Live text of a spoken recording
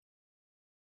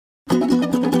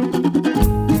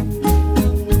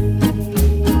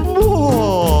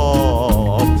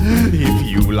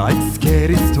like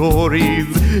scary stories,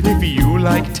 if you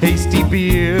like tasty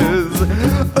beers,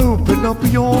 open up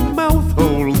your mouth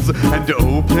holes and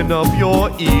open up your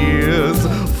ears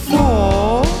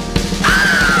for...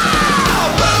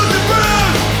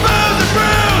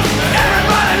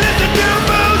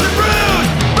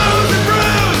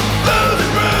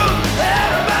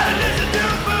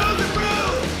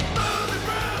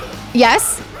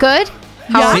 Yes, good.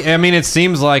 I mean, it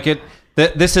seems like it.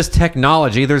 This is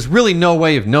technology. There's really no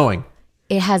way of knowing.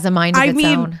 It has a mind of its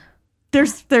own.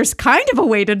 There's kind of a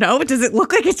way to know. Does it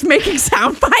look like it's making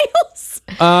sound files?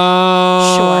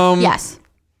 Sure. Yes.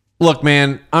 Look,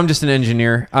 man, I'm just an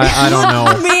engineer. I don't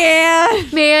know.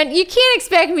 Man, you can't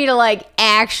expect me to like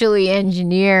actually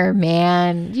engineer,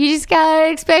 man. You just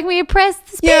gotta expect me to press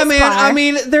the space Yeah, man. bar. I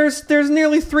mean, there's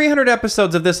nearly 300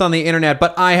 episodes of this on the internet,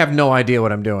 but I have no idea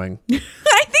what I'm doing. I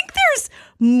think there's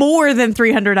more than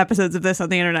 300 episodes of this on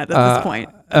the internet at this point.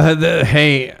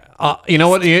 You know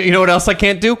what? You know what else I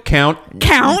can't do?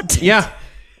 Count. Yeah.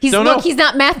 He's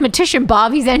not mathematician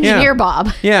Bob. He's engineer Bob.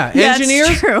 Yeah, Yeah, it's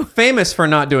engineers true. famous for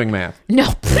not doing math. No,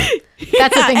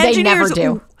 that's the thing they never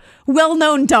do.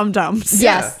 Well-known dum-dums.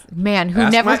 Yes, man, who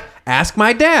never. Ask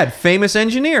my dad, famous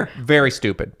engineer. Very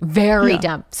stupid. Very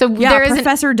dumb. So Yeah, there is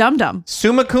Professor Dum-Dum.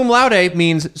 Summa cum laude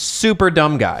means super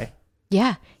dumb guy.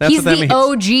 Yeah, That's he's what that the means.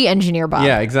 OG engineer Bob.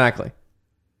 Yeah, exactly.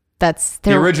 That's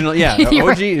The original, the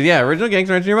You're OG, original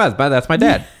gangster engineer Bob. That's my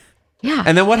dad. Yeah.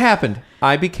 And then what happened?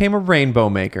 I became a rainbow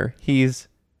maker. He's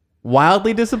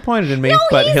wildly disappointed in me, No,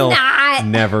 but he's he'll not.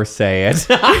 never say it.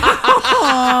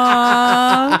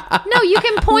 No, you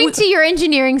can point to your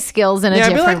engineering skills in a I'd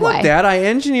be different like, way. look, Dad, I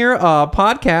engineer a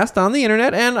podcast on the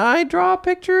internet and I draw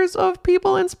pictures of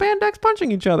people in spandex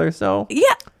punching each other. So Yeah,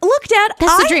 look, Dad.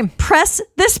 That's the I dream. Press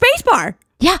the space bar.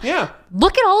 Yeah.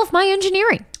 Look at all of my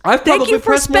engineering. I've Thank probably you for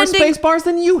pressed more spending- space bars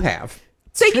than you have.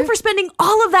 Thank you for spending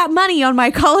all of that money on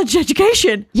my college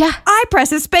education. Yeah. I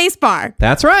press a space bar.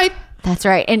 That's right. That's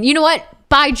right. And you know what?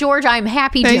 By George, I'm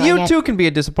happy doing Hey, you it. too can be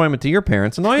a disappointment to your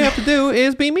parents, and all you have to do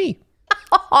is be me.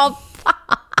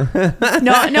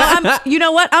 No, you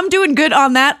know what? I'm doing good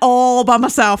on that all by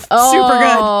myself. Super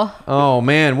good. Oh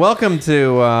man, welcome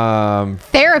to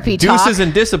Therapy talk. Deuces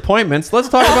and Disappointments. Let's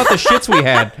talk about the shits we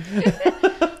had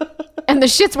And the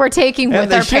shits we're taking and with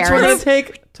the our shits we're gonna parents.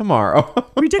 take tomorrow.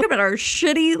 We talk about our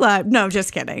shitty life. No,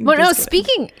 just kidding. But no, Just kidding.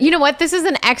 speaking, you know what? This is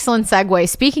an excellent segue.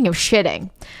 Speaking of shitting.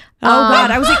 Oh God,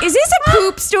 I was like, is this a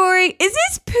poop story? Is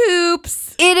this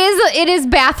poops? It is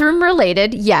bathroom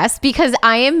related, yes, because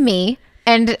I am me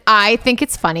and I think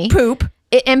it's funny. Poop.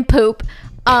 And poop.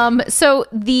 So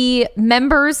the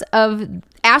members of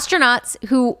astronauts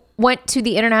who went to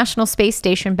the International Space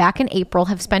Station back in April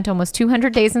have spent almost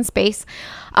 200 days in space,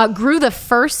 grew the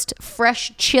first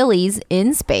fresh chilies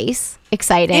in space.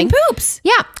 Exciting. And poops.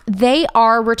 Yeah. They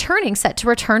are set to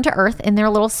return to Earth in their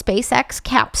little SpaceX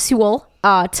capsule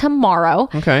tomorrow.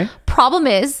 Okay. Problem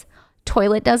is,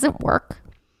 toilet doesn't work.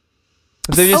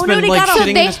 They've just been like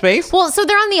shitting into space. Well, so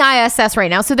they're on the ISS right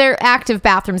now, so they're active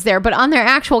bathrooms there. But on their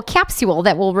actual capsule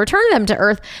that will return them to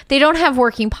Earth, they don't have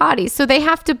working potties, so they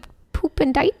have to poop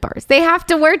in diapers. They have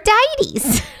to wear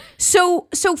diaties. So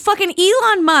fucking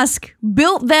Elon Musk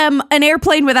built them an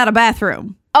airplane without a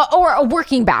bathroom. Or a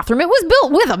working bathroom. It was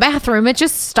built with a bathroom. It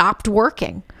just stopped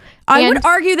working. I And- would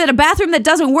argue that a bathroom that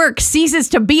doesn't work ceases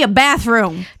to be a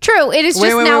bathroom. True, it is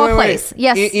just now a place.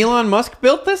 Yes. Elon Musk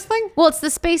built this thing, Well, it's the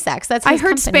SpaceX. That's I his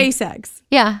heard company. SpaceX.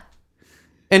 Yeah.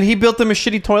 and he built them a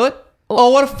shitty toilet. Oh,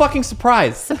 what a fucking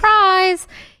surprise! Surprise.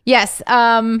 Yes.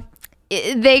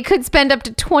 They could spend up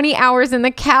to 20 hours in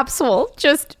the capsule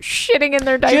just shitting in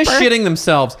their diaper. Just shitting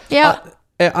themselves. Yeah.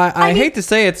 I hate to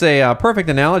say it's a perfect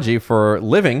analogy for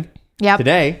living Yep.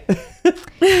 today.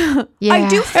 Yeah. I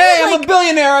do feel Hey, like I'm a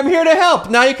billionaire. I'm here to help.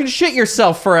 Now you can shit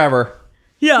yourself forever.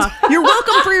 yeah, you're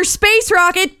welcome for your space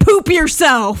rocket. Poop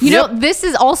yourself. You know, this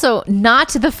is also not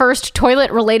the first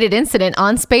toilet-related incident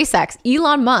on SpaceX.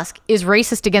 Elon Musk is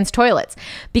racist against toilets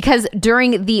because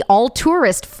during the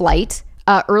all-tourist flight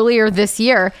earlier this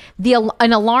year,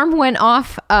 an alarm went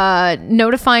off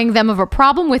notifying them of a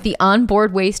problem with the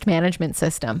onboard waste management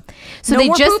system. So no they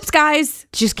more just poops, guys.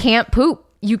 just can't poop.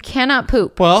 You cannot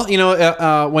poop. Well, you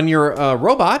know, when you're a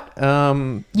robot,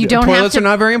 You don't have toilets to- are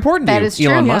not very important to That you, is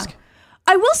true, Elon yeah. Musk.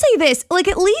 I will say this: like,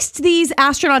 at least these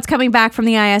astronauts coming back from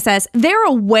the ISS, they're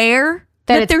aware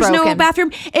that it's there's no broken.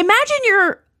 bathroom. Imagine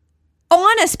you're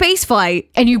on a space flight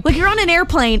And you- like you're on an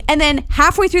airplane, and then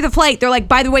halfway through the flight, they're like,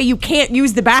 "By the way, you can't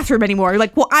use the bathroom anymore." You're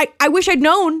like, "Well, I wish I'd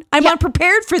known. I'm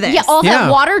unprepared for this." Yeah, all Yeah.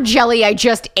 that water jelly I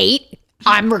just ate,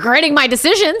 I'm regretting my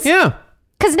decisions. Yeah.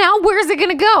 Because now where's it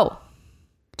going to go?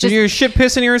 So you're shit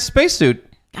pissing your spacesuit.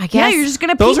 I guess. Yeah, you're just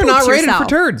gonna. Those are not rated yourself. for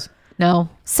turds. No.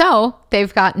 So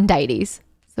they've got indictees.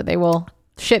 So they will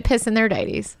shit piss in their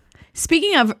indictees.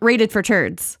 Speaking of rated for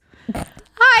turds. Hi.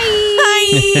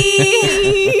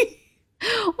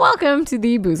 Welcome to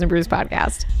the Booze and Brews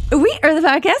podcast. We are the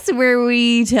podcast where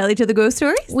we tell each other ghost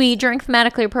stories. We drink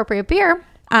thematically appropriate beer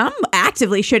I'm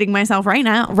actively shitting myself right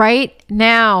now. right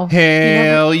now.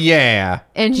 Hell yeah.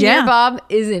 Engineer Yeah. Bob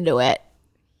is into it.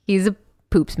 He's a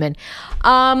poopsman.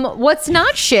 What's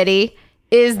not shitty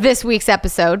is this week's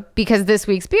episode, because this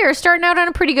week's beer is starting out on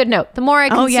a pretty good note. The more I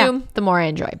Oh, yeah. consume, the more I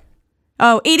enjoy.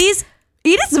 Oh, it is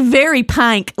very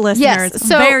pink, listeners. Yes,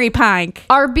 so- very pink.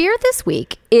 Our beer this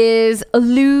week is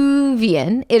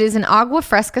Alluvian. It is an agua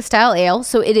fresca style ale,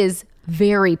 so it is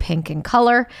very pink in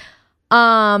color.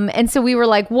 And so we were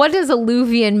like, what does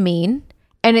alluvian mean?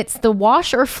 And it's the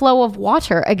wash or flow of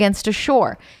water against a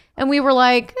shore. And we were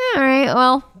like, all right,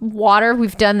 well, water,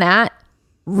 we've done that.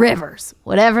 Rivers,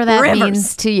 whatever that Rivers.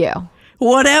 means to you.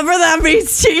 Whatever that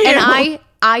means to you. And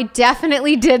I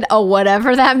definitely did a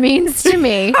whatever that means to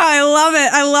me. I love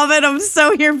it. I love it. I'm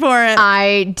so here for it.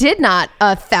 I did not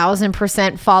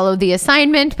 1,000% follow the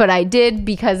assignment, but I did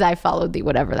because I followed the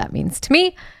whatever that means to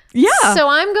me. Yeah. So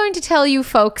I'm going to tell you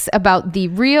folks about the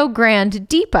Rio Grande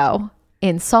Depot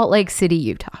in Salt Lake City,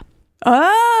 Utah.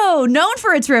 Oh, known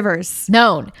for its rivers.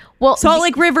 Known. Well, Salt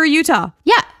Lake River, Utah.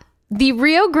 yeah. The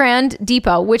Rio Grande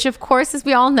Depot, which of course, as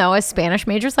we all know, as Spanish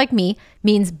majors like me,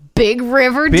 means Big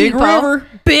River Big Depot. River.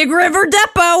 Big River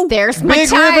Depot. There's my Big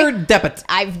tie. River Depot.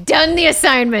 I've done the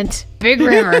assignment. Big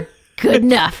River. Good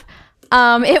enough.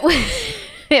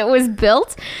 It was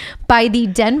built by the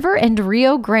Denver and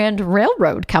Rio Grande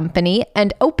Railroad Company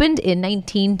and opened in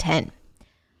 1910.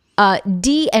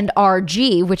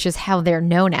 D&RG, which is how they're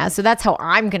known as. So that's how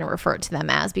I'm going to refer to them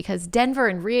as, because Denver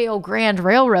and Rio Grande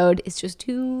Railroad is just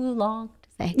too long to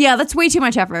say. Yeah, that's way too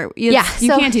much effort. You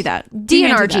So can't do that. You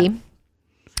can't do D&RG that.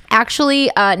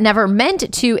 actually never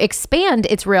meant to expand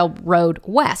its railroad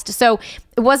west. So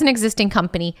it was an existing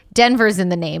company. Denver's in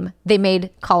the name. They made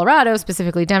Colorado,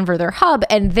 specifically Denver, their hub.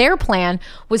 And their plan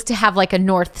was to have like a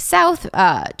north-south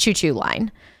choo-choo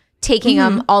line, taking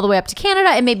them all the way up to Canada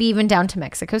and maybe even down to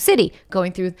Mexico City,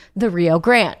 going through the Rio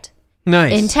Grande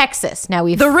Nice. in Texas. Now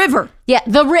we've The river. yeah,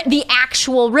 the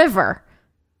actual river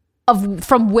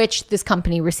from which this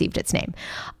company received its name.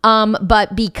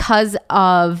 But because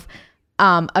of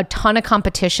a ton of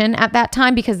competition at that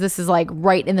time, because this is like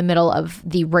right in the middle of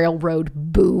the railroad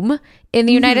boom in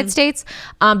the United States,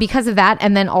 because of that,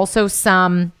 and then also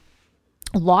some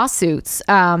lawsuits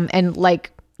and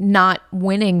like not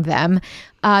winning them,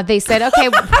 they said, okay,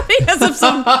 Because of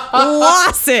some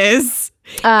losses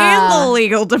in the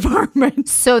legal department.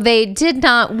 so they did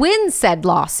not win said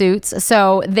lawsuits.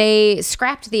 So they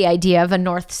scrapped the idea of a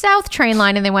north-south train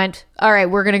line and they went, all right,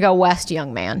 we're going to go west,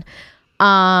 young man.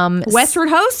 Westward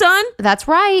Ho, son. That's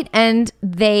right. And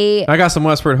they, I got some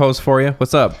Westward Hose for you.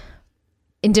 What's up?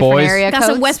 in different Boys. area Got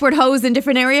codes. some Westward Hoes in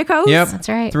different area codes. Yep. That's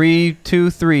right. 3, 2,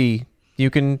 3. You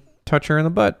can touch her in the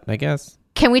butt, I guess.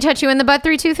 Can we touch you in the butt,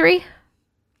 323?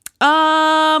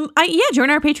 Yeah, join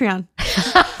our Patreon.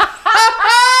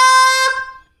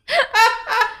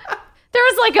 There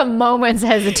was like a moment's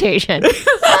hesitation.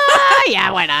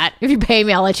 Yeah, why not? If you pay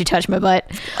me, I'll let you touch my butt.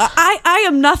 I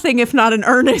am nothing if not an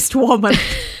earnest woman.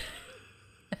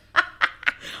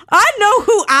 I know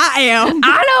who I am.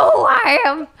 I know who I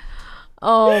am.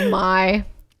 Oh my.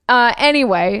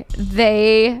 Anyway,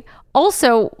 they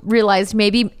also realized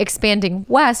maybe expanding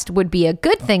west would be a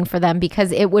good thing for them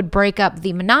because it would break up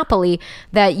the monopoly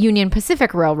that Union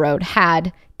Pacific Railroad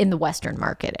had in the Western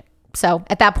market. So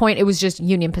at that point, it was just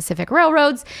Union Pacific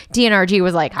Railroads. D&RG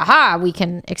was like, haha, we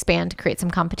can expand, create some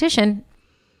competition,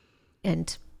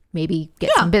 and maybe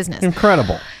get some business.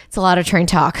 Incredible. It's a lot of train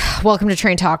talk. Welcome to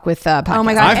Train Talk with podcast. Oh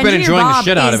my God. I've been Engineer enjoying the Bob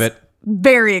shit out of is it.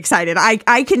 Very excited. I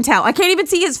can tell. I can't even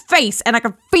see his face and I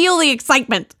can feel the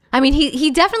excitement. I mean, he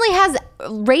definitely has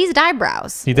raised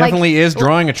eyebrows. He definitely is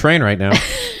drawing a train right now.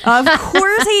 Of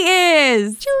course he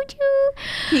is. Choo-choo.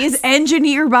 He is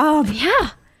Engineer Bob. Yeah.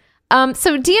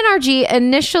 So D&RG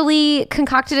initially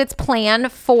concocted its plan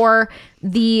for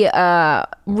the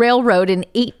railroad in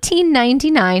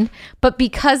 1899, but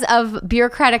because of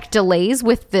bureaucratic delays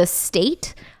with the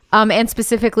state, and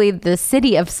specifically the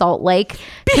city of Salt Lake.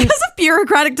 Because of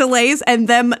bureaucratic delays and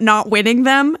them not winning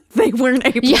them, they weren't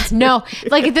able Yeah, to. no,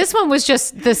 like this one was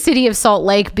just the city of Salt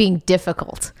Lake being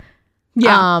difficult.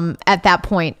 Yeah. At that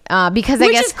point, because I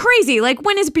Which guess is crazy. Like,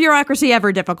 when is bureaucracy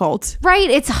ever difficult? right,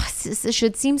 it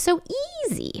should seem so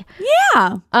easy.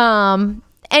 Yeah.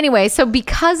 Anyway, so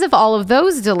because of all of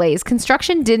those delays,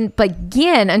 construction didn't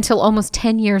begin until almost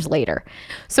 10 years later.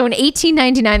 So in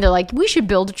 1899, they're like, we should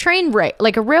build a train,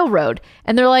 like a railroad.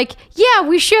 And they're like, yeah,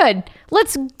 we should.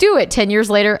 Let's do it. 10 years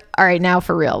later. All right, now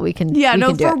for real. We can do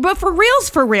it. But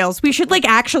for reals, we should like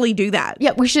actually do that.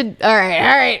 Yeah, we should. All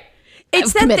right.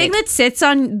 It's that thing that sits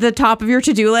on the top of your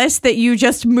to-do list that you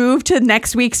just move to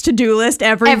next week's to-do list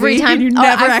every week time. and you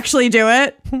never actually do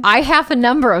it. I have a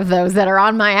number of those that are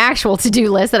on my actual to-do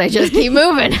list that I just keep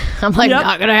moving. I'm like,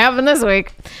 not going to happen this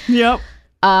week. Yep.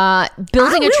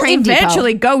 Building a train depot.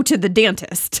 Eventually go to the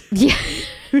dentist. Yeah,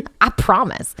 I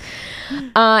promise.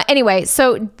 Anyway,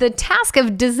 so the task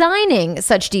of designing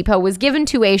such depot was given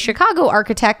to a Chicago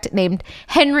architect named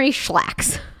Henry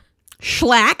Schlacks.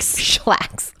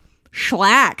 Schlacks.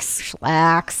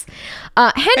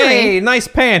 Henry. Hey, nice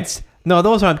pants. No,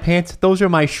 those aren't pants. Those are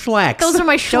my schlacks. Those are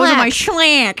my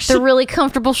schlacks. They're really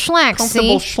comfortable schlacks.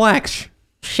 Comfortable schlacks.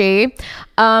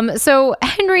 So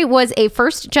Henry was a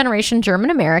first-generation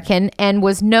German-American and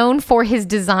was known for his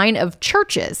design of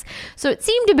churches. So it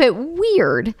seemed a bit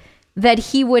weird that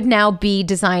he would now be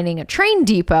designing a train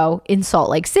depot in Salt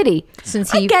Lake City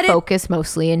since he focused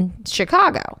mostly in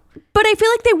Chicago. But I feel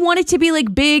like they want it to be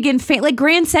like big and like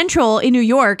Grand Central in New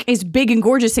York is big and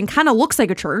gorgeous and kind of looks like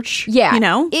a church. Yeah, you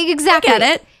know, exactly. I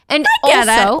get it. And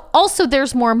also,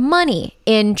 there's more money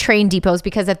in train depots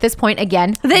because at this point,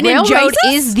 again, railroad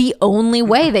is the only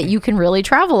way that you can really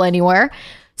travel anywhere.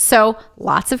 So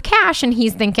lots of cash, and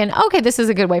he's thinking, okay, this is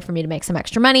a good way for me to make some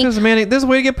extra money. This is a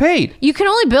way to get paid. You can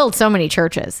only build so many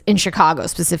churches in Chicago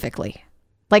specifically.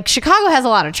 Like Chicago has a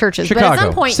lot of churches, but at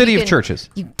some point, city of churches,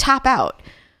 you top out.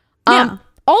 Yeah.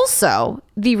 Also,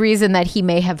 the reason that he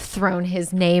may have thrown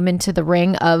his name into the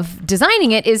ring of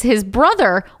designing it is his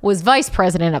brother was vice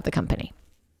president of the company,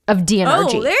 of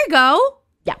DNRG. Oh, there you go.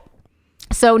 Yeah.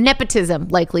 So nepotism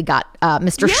likely got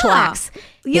Mr. Schlacks.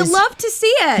 You love to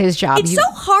see it. His job. It's so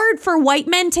hard for white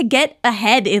men to get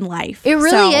ahead in life. It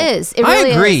really is. It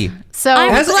really I agree. is. So I'm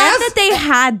glad that they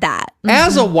had that.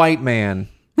 As a white man,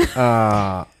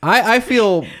 I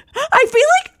feel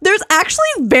like there's actually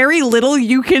very little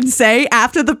you can say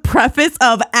after the preface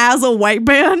of as a white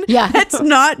man. Yeah. That's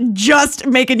not just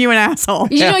making you an asshole.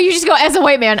 You know, you just go, as a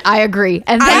white man, I agree.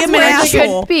 And that's where it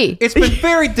should be. It's been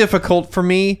very difficult for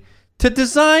me to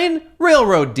design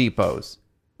railroad depots.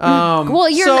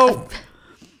 Well,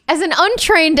 as an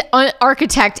untrained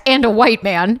architect and a white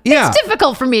man, it's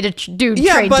difficult for me to do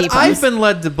train depots. But I've been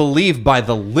led to believe by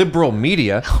the liberal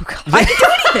media I can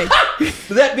do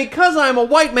anything. that because I'm a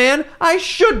white man, I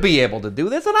should be able to do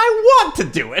this, and I want to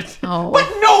do it. Oh. But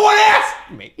no one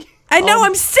asked me. I know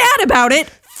I'm sad about it.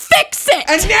 Fix it.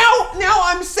 And now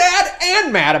I'm sad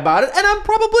and mad about it, and I'm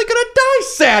probably gonna die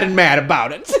sad and mad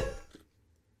about it.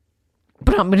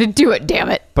 But I'm going to do it, damn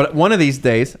it. But one of these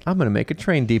days, I'm gonna make a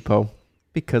train depot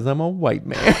because I'm a white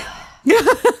man.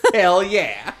 Hell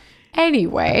yeah.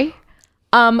 Anyway,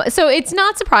 so it's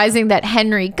not surprising that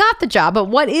Henry got the job, but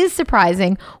what is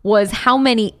surprising was how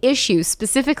many issues,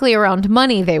 specifically around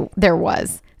money, there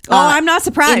was. I'm not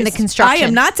surprised. In the construction. I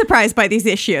am not surprised by these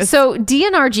issues. So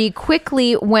DNRG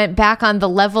quickly went back on the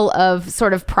level of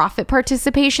sort of profit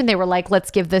participation. They were like,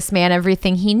 let's give this man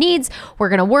everything he needs. We're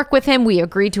going to work with him. We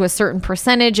agreed to a certain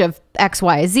percentage of X,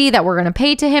 Y, Z that we're going to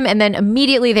pay to him. And then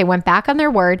immediately they went back on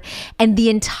their word, and the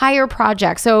entire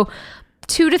project, so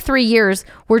 2 to 3 years,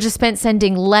 were just spent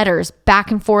sending letters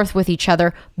back and forth with each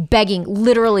other, begging.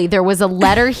 Literally, there was a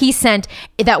letter he sent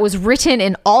that was written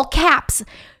in all caps.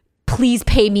 Please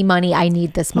pay me money. I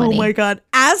need this money. Oh my God.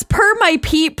 As per my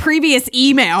previous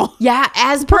email. Yeah,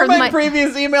 as per my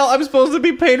previous email, I'm supposed to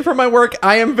be paid for my work.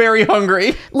 I am very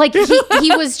hungry. Like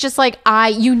he was just like,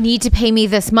 you need to pay me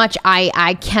this much.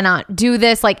 I cannot do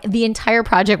this. Like the entire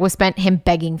project was spent him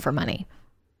begging for money.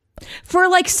 For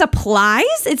like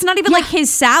supplies? It's not even like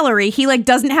his salary. He like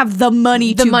doesn't have the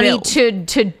money to build.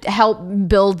 to help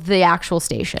build the actual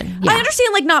station. Yeah. I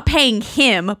understand like not paying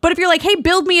him, but if you're like, hey,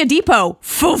 build me a depot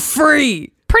for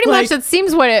free. Pretty much that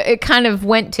seems what it kind of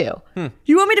went to.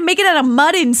 You want me to make it out of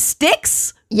mud and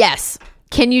sticks? Yes.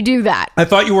 Can you do that? I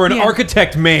thought you were an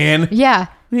architect, man. Yeah.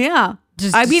 Yeah.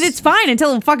 I mean, it's fine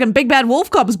until a fucking big bad wolf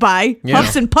comes by,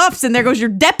 puffs and puffs, and there goes your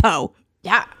depot.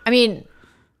 Yeah. I mean...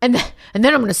 And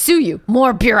then I'm going to sue you.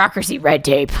 More bureaucracy, red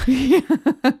tape. So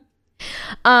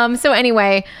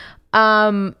anyway,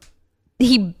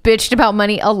 he bitched about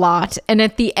money a lot. And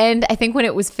at the end, I think when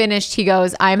it was finished, he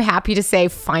goes, I'm happy to say,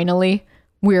 finally,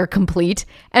 we're complete.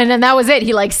 And then that was it.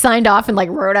 He like signed off and like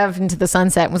rode off into the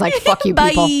sunset and was like, fuck you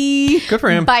people. Good for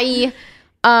him. Bye.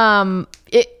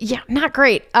 Not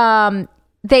great.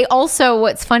 They also,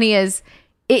 what's funny is,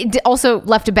 it also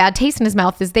left a bad taste in his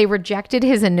mouth is they rejected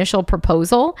his initial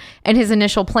proposal and his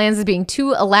initial plans as being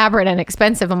too elaborate and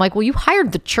expensive. I'm like, well, you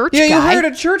hired the church guy. Yeah, you hired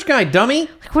a church guy, dummy.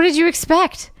 Like, what did you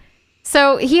expect?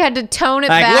 So he had to tone it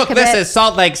Like, back look, a this bit. is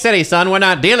Salt Lake City, son. We're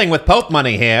not dealing with Pope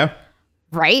money here.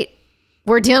 Right?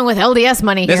 We're dealing with LDS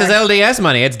money This here. is LDS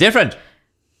money. It's different.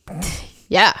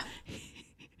 Yeah.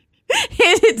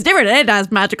 It's different. It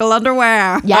has magical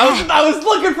underwear. Yeah. I was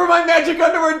looking for my magic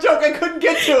underwear joke. I couldn't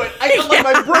get to it. I felt like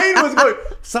my brain was going,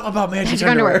 something about magic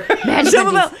underwear. Magic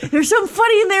undies. There's something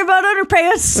funny in there about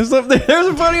underpants. There's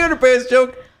a funny underpants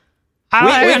joke.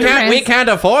 We can't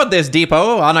afford this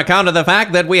depot on account of the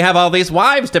fact that we have all these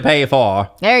wives to pay for.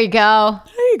 There you go.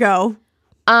 There you go.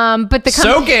 But the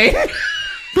So gay.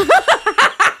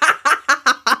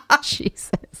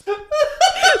 Jesus.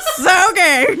 So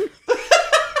gay.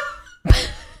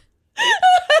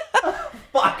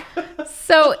 Fuck.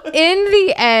 So in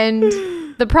the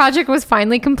end, the project was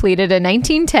finally completed in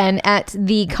 1910 at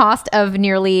the cost of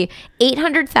nearly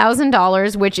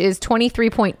 $800,000, which is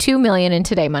 $23.2 million in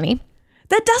today money.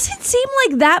 That doesn't seem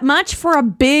like that much for a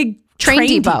big Train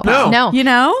depot. No. You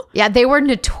know? Yeah, they were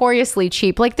notoriously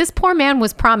cheap. Like, this poor man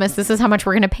was promised, this is how much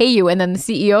we're going to pay you. And then the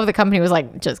CEO of the company was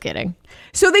like, just kidding.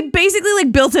 So they basically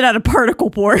like built it out of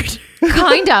particle board.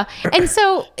 Kinda. And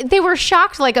so they were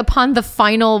shocked, like, upon the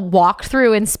final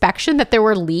walkthrough inspection that there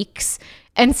were leaks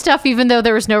and stuff, even though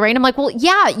there was no rain. I'm like, well,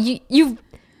 yeah,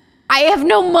 I have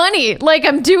no money. Like,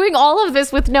 I'm doing all of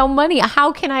this with no money.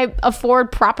 How can I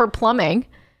afford proper plumbing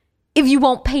if you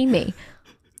won't pay me?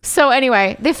 So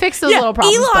anyway, they fixed those little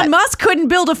problems. Elon Musk couldn't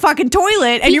build a fucking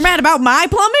toilet, and you're mad about my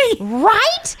plumbing?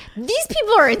 Right? These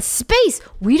people are in space.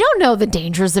 We don't know the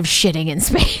dangers of shitting in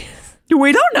space.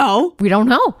 We don't know. We don't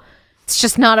know. It's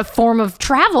just not a form of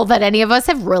travel that any of us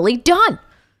have really done.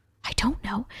 I don't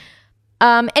know.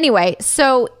 Anyway,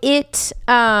 so it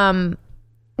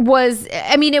was,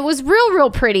 I mean, it was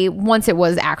real pretty once it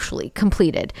was actually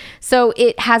completed. So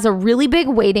it has a really big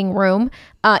waiting room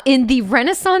in the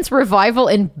Renaissance Revival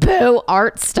and Beaux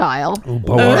Art style,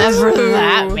 whatever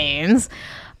that means.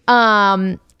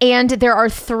 And there are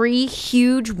 3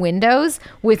 huge windows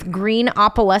with green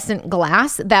opalescent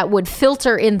glass that would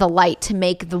filter in the light to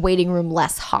make the waiting room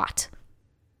less hot.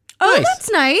 Oh, Nice. that's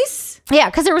nice.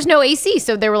 Yeah, because there was no AC.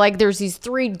 So they were like, there's these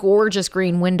 3 gorgeous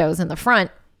green windows in the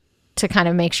front to kind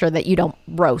of make sure that you don't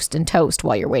roast and toast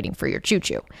while you're waiting for your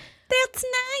choo-choo. That's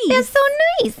nice. It's so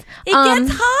nice. It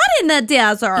gets hot in the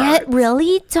desert. It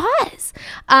really does.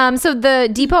 So the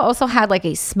depot also had like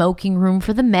a smoking room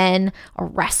for the men, a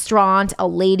restaurant, a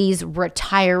ladies'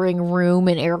 retiring room,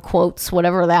 in air quotes,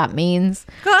 whatever that means.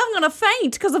 God, I'm going to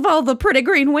faint because of all the pretty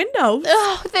green windows.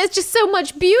 Oh, there's just so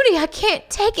much beauty. I can't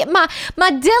take it. My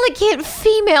delicate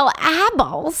female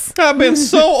eyeballs. I've been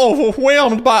so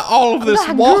overwhelmed by all of this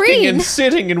By walking green. and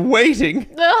sitting and waiting.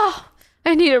 Oh,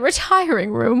 I need a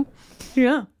retiring room.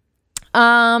 Yeah.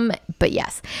 But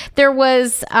yes, there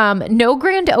was no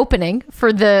grand opening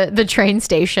for the train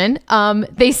station.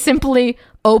 They simply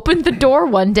opened the door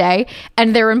one day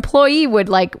and their employee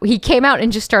he came out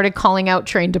and just started calling out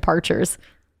train departures.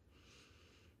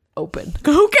 Open.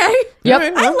 Okay.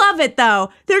 Yep. I love it though.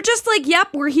 They're just like, yep,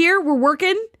 we're here, we're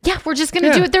working. Yeah, we're just going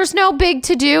to do it. There's no big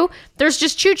to do. There's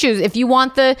just choo-choos. If you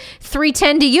want the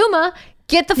 310 to Yuma,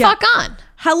 get the fuck on.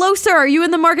 Hello, sir. Are you in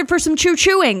the market for some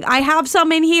choo-chooing? I have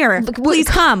some in here. Please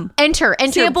come. Enter.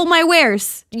 Sample my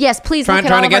wares. Yes, please Trying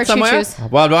look at all to of get our somewhere?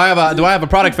 choo-choos. Well, do I have a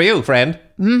product for you, friend?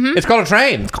 Mm-hmm. It's called a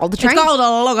train. Called the train. It's called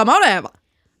a locomotive.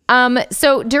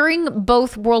 So during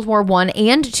both World War I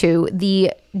and II,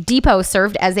 the depot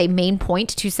served as a main point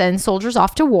to send soldiers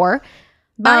off to war.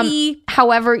 Bye.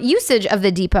 However, usage of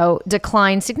the depot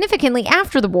declined significantly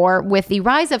after the war with the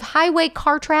rise of highway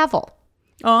car travel.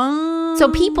 Oh. So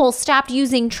people stopped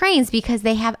using trains because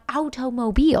they have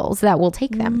automobiles that will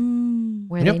take them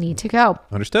where they need to go.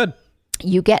 Understood.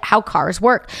 You get how cars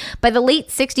work. By the late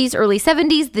 60s, early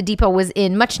 70s, the depot was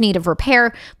in much need of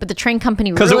repair, but the train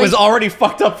company Because really... it was already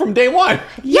fucked up from day one.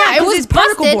 Yeah, it 'cause was it's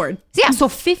particle busted. board. Yeah, so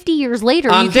 50 years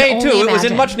later, On you day can 2, only it was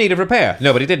in imagine. much need of repair.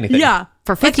 Nobody did anything. Yeah.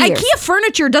 For 50 years. IKEA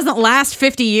furniture doesn't last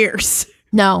 50 years.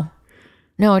 No,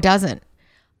 it doesn't.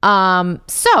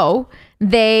 So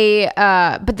they,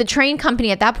 but the train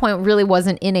company at that point really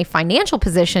wasn't in a financial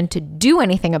position to do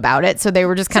anything about it. So they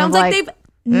were just kind Sounds of like like they've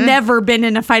never been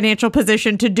in a financial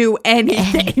position to do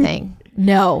anything.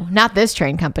 No, not this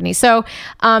train company. So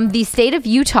the state of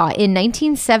Utah in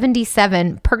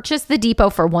 1977 purchased the depot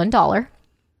for $1.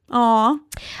 Aw.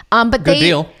 But Good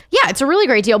deal. Yeah, it's a really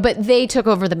great deal, but they took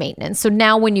over the maintenance. So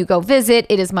now when you go visit,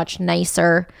 it is much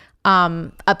nicer.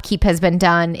 Upkeep has been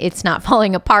done. It's not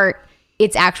falling apart.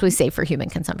 It's actually safe for human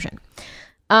consumption.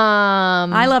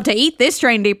 I love to eat this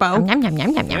train depot. Yum, yum, yum,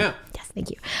 yum, yum. Yeah. Yes, thank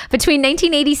you. Between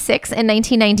 1986 and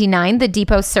 1999, the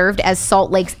depot served as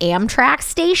Salt Lake's Amtrak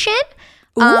station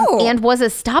Ooh. and was a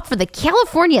stop for the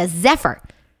California Zephyr,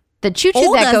 the choo-choo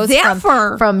Oh, that the goes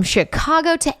Zephyr. from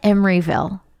Chicago to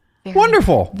Emeryville.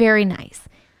 Wonderful. Very nice.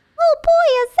 Oh boy,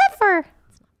 a Zephyr.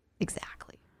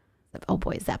 Exactly. Oh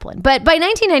boy, Zeppelin. But by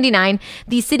 1999,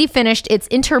 the city finished its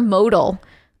intermodal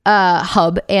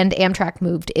hub and Amtrak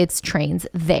moved its trains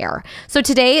there. So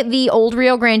today, the old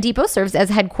Rio Grande Depot serves as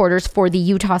headquarters for the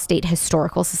Utah State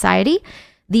Historical Society,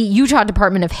 the Utah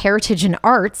Department of Heritage and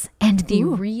Arts, and the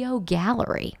Rio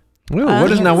Gallery. Ooh,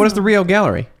 what is the Rio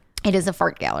Gallery? It is a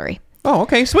fart gallery. Oh,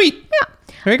 okay, sweet. Yeah.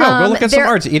 There you go. Go look at some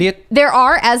arts, idiot. There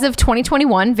are, as of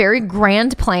 2021, very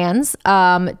grand plans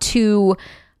to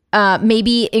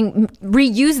maybe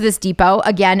reuse this depot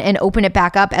again and open it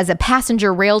back up as a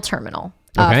passenger rail terminal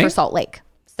for Salt Lake.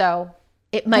 So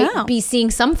it might be seeing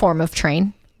some form of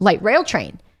train, light rail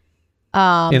train.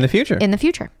 In the future.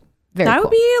 Very That cool.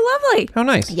 would be lovely. How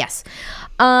nice. Yes.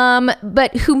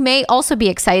 But who may also be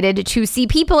excited to see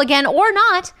people again or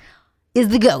not is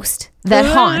the ghost that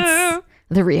haunts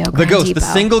the Rio Grande The ghost, Depot. the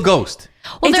single ghost.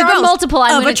 Well, It's there a are ghost multiple.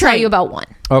 I'm of going a to tell train. you about one.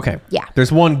 Okay. Yeah.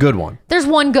 There's one good one. There's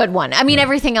one good one. I mean,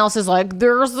 everything else is like,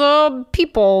 there's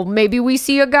people. Maybe we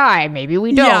see a guy. Maybe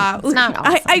we don't. Yeah. It's not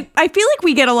awesome. I feel like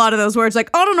we get a lot of those words like,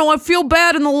 I don't know, I feel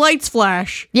bad and the lights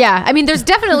flash. Yeah. I mean, there's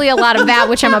definitely a lot of that,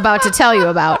 which I'm about to tell you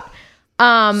about.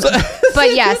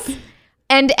 But yes.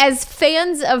 And as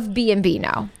fans of B&B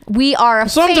now, we are a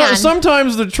fan.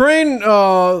 Sometimes the train,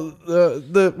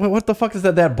 the what the fuck is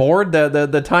that board,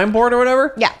 the time board or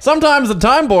whatever? Yeah. Sometimes the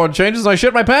time board changes and I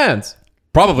shit my pants.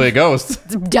 Probably a ghost.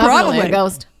 Definitely Probably. a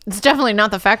ghost. It's definitely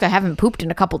not the fact I haven't pooped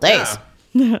in a couple days.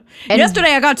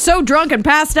 Yesterday I got so drunk and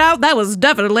passed out, that was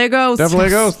definitely a ghost. Definitely a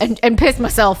ghost. And pissed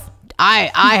myself.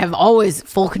 I have always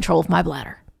full control of my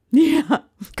bladder. Yeah.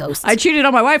 Ghosts. I cheated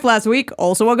on my wife last week,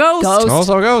 also a ghost. Ghost.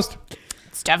 Also a ghost.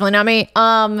 It's definitely not me.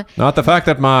 Not the fact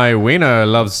that my wiener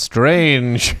loves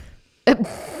strange.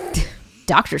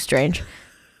 Doctor Strange.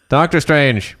 Doctor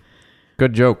Strange.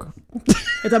 Good joke.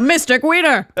 It's a mystic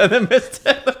wiener.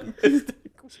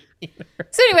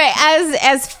 So anyway,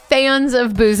 as fans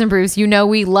of Booze and Brews, you know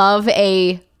we love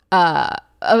a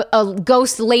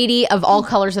ghost lady of all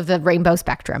colors of the rainbow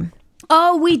spectrum.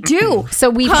 Oh, we do. So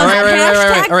we've All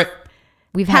right. All right.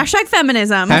 we've had Hashtag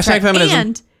feminism. Hashtag feminism.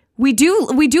 And we do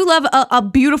love a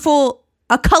beautiful,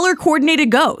 a color coordinated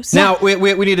ghost. Now, we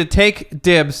need to take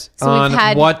dibs So we've on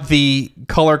had- what the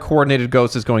color-coordinated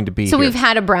ghost is going to be So here. we've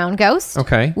had a brown ghost.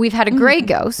 Okay. We've had a gray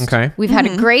ghost. Okay. We've had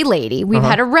a gray lady. We've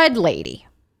had a red lady.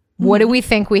 What do we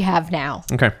think we have now?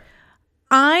 Okay.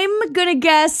 I'm gonna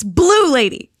guess blue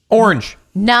lady. Orange.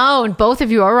 No, both of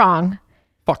you are wrong.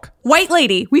 Fuck. White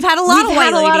lady. We've had a lot We've of white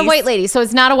had a ladies. lot of white ladies, so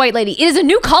it's not a white lady. It is a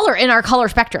new color in our color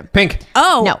spectrum. Pink.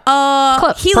 Oh, No.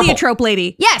 Close. heliotrope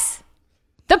lady. Yes,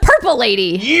 the purple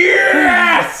lady.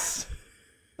 Yes!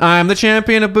 I'm the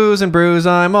champion of Booze and Brews.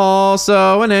 I'm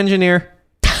also an engineer.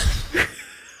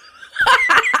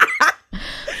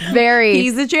 Very.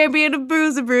 He's the champion of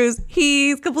Booze and Brews.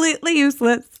 He's completely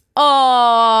useless.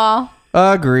 Oh,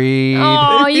 Agreed.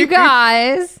 oh, you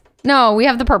guys. No, we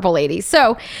have the purple lady.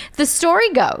 So the story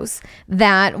goes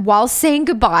that while saying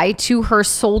goodbye to her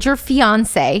soldier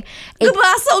fiance,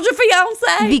 Goodbye, soldier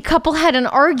fiance. the couple had an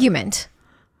argument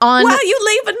on Why are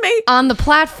you leaving me? on the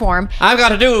platform. I've got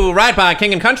to do right by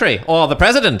king and country or the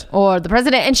president. Or the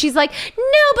president, and she's like,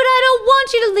 no, but I don't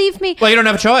want you to leave me. Well, you don't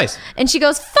have a choice. And she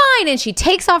goes, fine. And she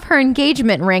takes off her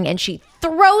engagement ring and she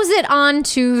throws it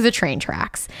onto the train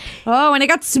tracks. Oh, and it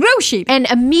got smooshy. And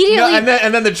immediately, and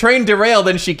then the train derailed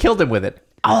and she killed him with it.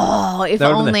 oh, if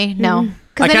That would've been only, no.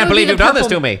 'Cause I then it can't would be believe the you've done this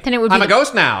purple- to me. Then it would be I'm a the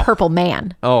ghost now. Purple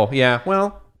man. Oh, yeah.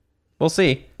 Well, we'll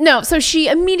see. No, so she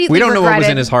immediately We don't know what was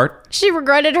regretted- in his heart. She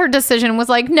regretted her decision and was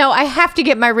like, no, I have to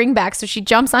get my ring back. So she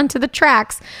jumps onto the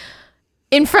tracks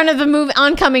in front of the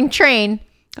oncoming train.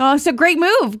 Oh, it's a great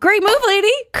move. Great move,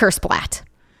 lady. Kersplat.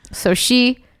 So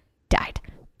she died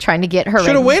trying to get her Should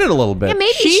ring. have waited a little bit. Yeah,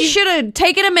 maybe She should have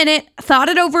taken a minute, thought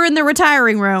it over in the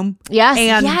retiring room. Yes,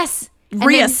 and yes. And then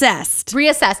reassessed.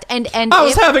 Reassessed. And I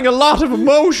was if- having a lot of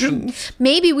emotions.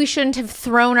 maybe we shouldn't have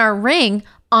thrown our ring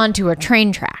onto a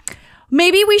train track.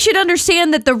 Maybe we should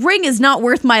understand that the ring is not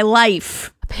worth my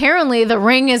life. Apparently, the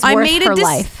ring is worth her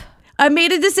life. I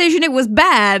made a decision. It was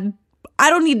bad. I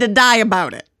don't need to die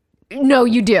about it. No,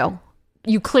 you do.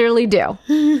 You clearly do.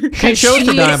 She chose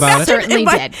to die about it. Certainly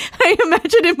did. I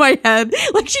imagine in my head,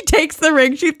 like she takes the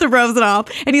ring, she throws it off,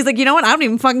 and he's like, you know what? I don't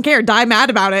even fucking care. Die mad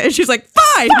about it. And she's like,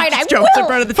 fine. Fine, Just I jumps in will.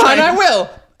 front of the Fine, train. I will.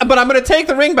 But I'm going to take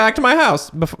the ring back to my house.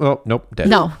 Oh, nope, dead.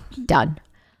 No, done.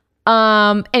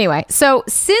 Anyway, so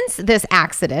since this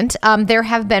accident, there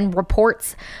have been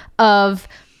reports of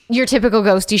your typical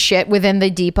ghosty shit within the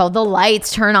depot. The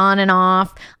lights turn on and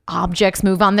off. Objects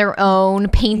move on their own.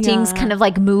 Paintings kind of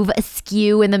like move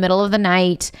askew in the middle of the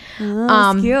night.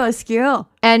 Askew.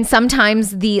 And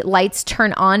sometimes the lights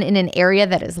turn on in an area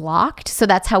that is locked. So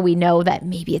that's how we know that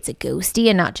maybe it's a ghosty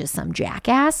and not just some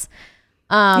jackass.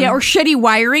 Or shitty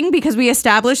wiring, because we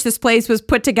established this place was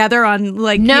put together on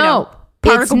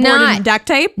particle board and duct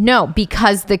tape. No,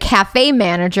 because the cafe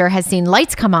manager has seen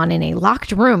lights come on in a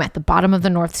locked room at the bottom of the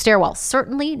north stairwell.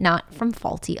 Certainly not from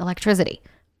faulty electricity.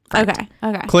 Okay.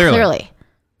 Clearly.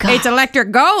 God. It's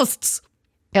electric ghosts.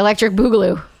 Electric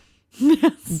boogaloo.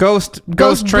 Ghost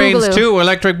trains boogaloo. too.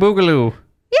 Electric boogaloo.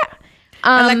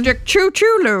 Yeah. Electric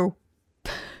choo-choo-loo.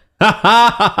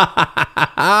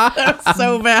 That's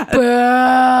so bad.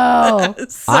 Boo.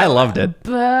 I loved it.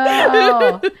 Boo.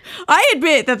 I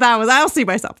admit I'll see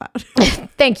myself out.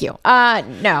 Thank you.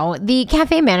 No, the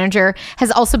cafe manager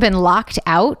has also been locked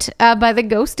out by the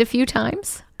ghost a few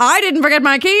times. I didn't forget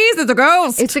my keys. It's a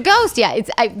ghost. It's a ghost. Yeah,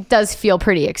 it does feel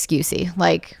pretty excusey.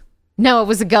 Like, no, it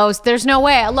was a ghost. There's no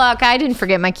way. Look, I didn't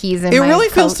forget my keys in It my really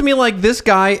coat. feels to me like this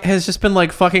guy has just been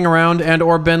like fucking around and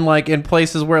or been like in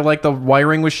places where like the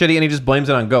wiring was shitty and he just blames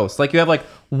it on ghosts. Like you have like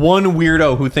one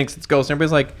weirdo who thinks it's ghosts and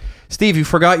everybody's like, Steve, you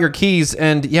forgot your keys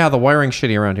and yeah, the wiring's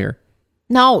shitty around here.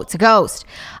 No, it's a ghost.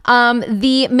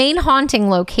 The main haunting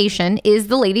location is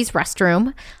the ladies'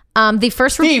 restroom. The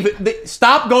first Steve,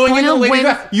 stop going in the ladies'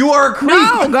 restroom. You are a creep.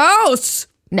 No, ghosts.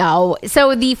 No.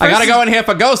 So the first I gotta go in here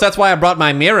for ghosts. That's why I brought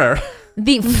my mirror.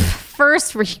 The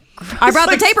first I brought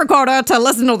the tape recorder to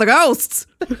listen to the ghosts.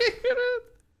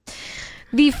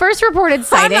 The first reported I'm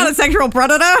sighting not a sexual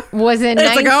predator. was in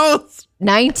It's a ghost.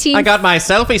 19. I got my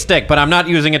selfie stick, but I'm not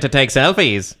using it to take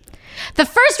selfies. The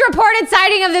first reported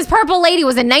sighting of this purple lady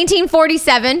was in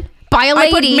 1947 by a I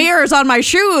put lady, mirrors on my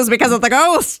shoes because of the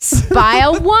ghosts. by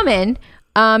a woman.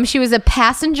 She was a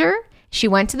passenger. She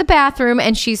went to the bathroom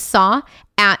and she saw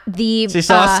at the. She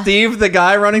saw Steve, the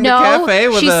guy running the cafe,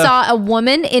 with she saw a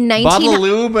woman in bottle of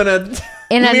lube and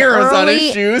an mirrors on his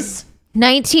early shoes.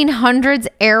 1900s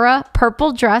era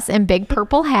purple dress and big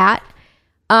purple hat.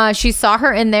 She saw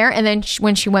her in there, and then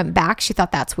when she went back, she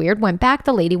thought that's weird. Went back,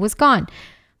 the lady was gone.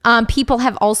 People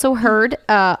have also heard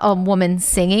a woman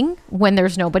singing when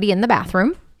there's nobody in the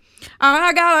bathroom.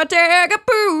 I gotta take a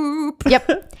poop.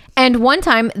 Yep. And one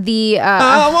time,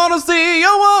 I want to see your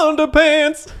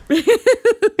underpants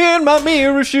in my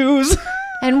mirror shoes.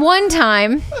 and one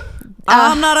time,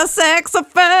 I'm not a sex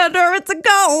offender. It's a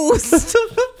ghost.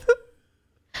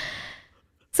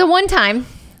 so one time,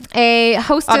 a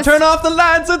hostess. I turn off the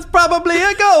lights. It's probably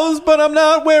a ghost, but I'm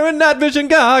not wearing night vision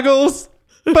goggles.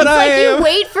 But It's I like am. you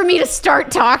wait for me to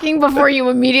start talking before you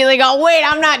immediately go, wait,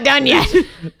 I'm not done yet.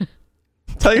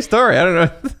 Tell your story. I don't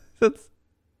know.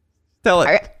 Tell it.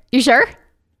 Are you sure?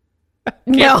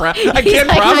 No. I He's can't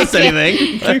like, promise "I can't."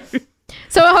 anything.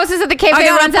 So a hostess at the cafe I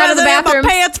got runs a out of the present in bathroom. my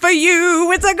pants for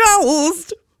you. It's a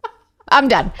ghost. I'm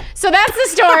done. So that's the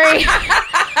story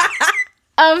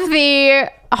of the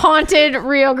haunted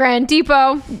Rio Grande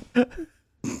Depot.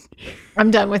 I'm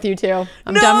done with you too.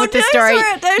 I'm done with the story.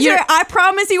 I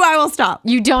promise you I will stop.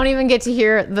 You don't even get to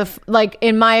hear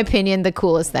in my opinion, the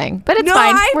coolest thing. But it's No,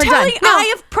 fine. I'm We're telling done. you, No, I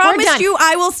have we're promised done. you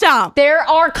I will stop. There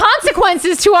are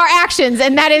consequences to our actions,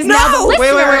 and that is now the No!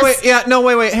 listeners. Wait. Yeah, no,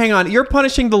 wait. Hang on. You're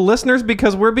punishing the listeners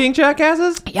because we're being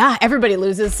jackasses? Yeah, everybody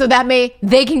loses. So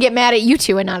they can get mad at you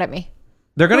two and not at me.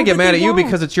 They're going to get but mad they at you won't.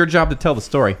 because it's your job to tell the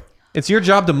story. It's your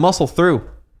job to muscle through.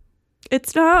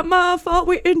 It's not my fault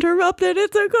we interrupted.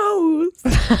 It's a ghost.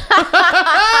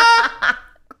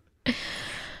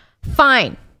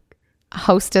 Fine.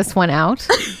 Hostess went out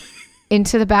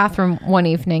into the bathroom one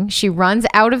evening. She runs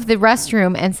out of the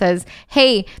restroom and says,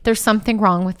 "Hey, there's something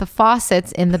wrong with the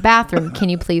faucets in the bathroom. Can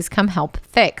you please come help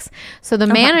fix?" So the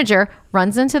manager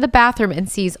runs into the bathroom and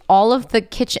sees all of the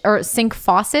kitchen or sink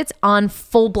faucets on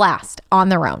full blast on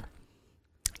their own.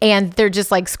 And they're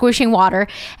just like squishing water,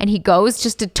 and he goes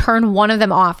just to turn one of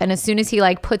them off, and as soon as he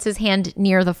like puts his hand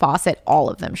near the faucet, all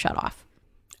of them shut off.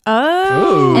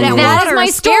 Oh, And that is water my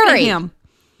scared story. him.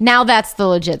 Now that's the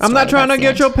legit story. I'm not trying to That's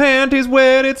get the your panties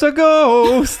wet. It's a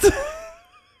ghost.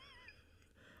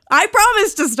 I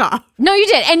promised to stop. No, you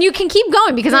did, and you can keep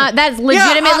going because that's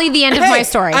legitimately the end of my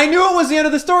story. I knew it was the end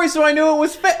of the story, so I knew it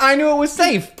was I knew it was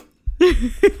safe.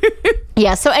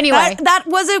 Yeah. So anyway, That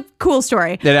was a cool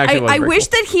story. It actually was I very wish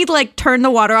cool. that he'd like turned the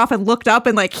water off and looked up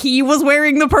and like he was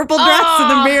wearing the purple dress in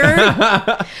the mirror. kind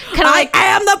of I like,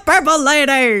 am the purple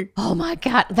lady. oh my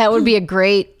god, that would be a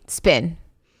great spin.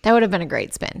 That would have been a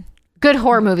great spin. Good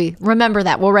horror movie. Remember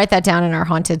that. We'll write that down in our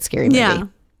haunted scary movie. Yeah.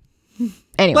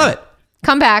 Anyway, Love it.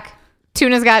 come back.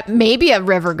 Tuna's got maybe a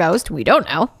river ghost. We don't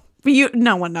know.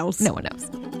 No one knows. No one knows.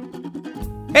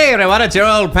 Hey everyone, it's your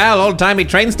old pal, old-timey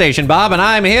train station Bob, and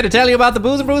I'm here to tell you about the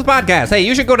Booze and Brews podcast. Hey,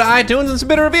 you should go to iTunes and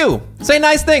submit a review. Say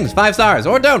nice things, 5 stars,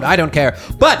 or don't, I don't care.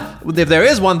 But if there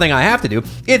is one thing I have to do,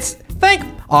 it's thank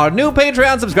our new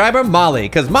Patreon subscriber, Molly,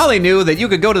 because Molly knew that you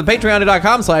could go to the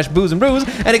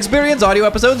patreon.com/boozeandbrews and experience audio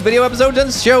episodes, video episodes,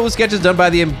 and show sketches done by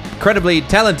the incredibly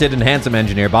talented and handsome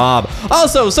engineer Bob.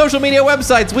 Also, social media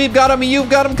websites, we've got them, you've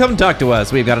got them, come talk to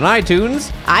us. We've got an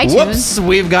iTunes. Whoops,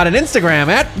 we've got an Instagram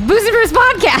at Booze and Brews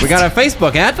Podcast. We got a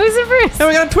Facebook at Booze and Brews. and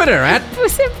we got a Twitter at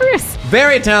Booze and Brews.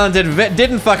 Very talented,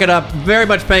 didn't fuck it up, very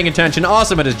much paying attention,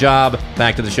 awesome at his job.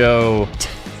 Back to the show.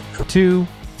 2,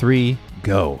 3,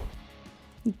 go.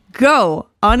 Go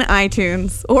on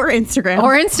iTunes or Instagram.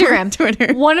 Or Instagram.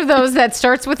 Twitter. One of those that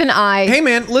starts with an I. Hey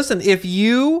man, listen, if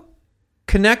you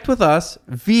connect with us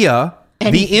via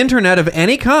the internet of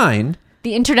any kind,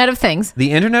 The Internet of Things.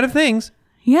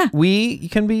 Yeah. we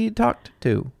can be talked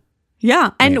to.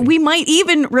 Yeah. And we might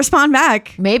even respond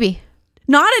back. Maybe.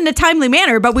 Not in a timely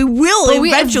manner, but we will But we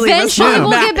eventually respond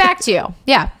we'll back. get back to you.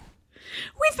 Yeah.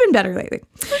 We've been better lately.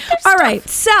 All right.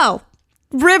 So,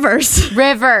 rivers.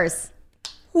 Rivers.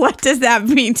 What does that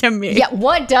mean to me? Yeah.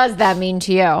 What does that mean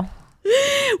to you?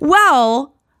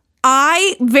 Well,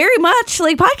 I very much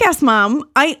like Podcast Mom.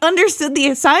 I understood the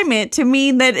assignment to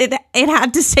mean that it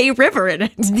had to say river in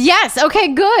it. Yes. Okay,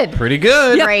 good. Pretty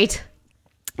good. Great.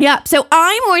 Yeah. So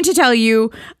I'm going to tell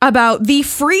you about the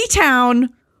Freetown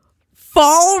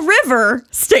Fall River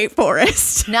State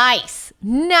Forest. Nice.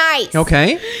 Nice.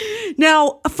 Okay.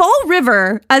 Now, Fall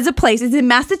River as a place is in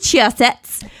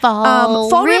Massachusetts.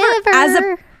 Fall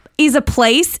River as a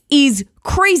place is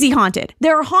crazy haunted.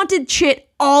 There are haunted shit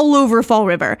all over Fall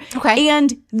River. Okay.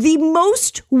 And the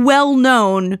most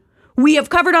well-known we have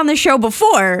covered on the show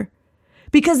before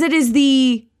because it is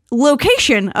the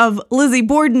location of Lizzie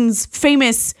Borden's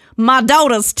famous My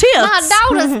Daughter's Tits My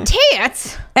daughter's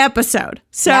tits. episode.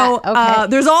 So Yeah, okay.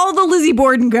 there's all the Lizzie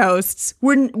Borden ghosts.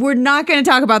 We're not going to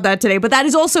talk about that today, but that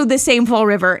is also the same Fall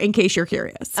River in case you're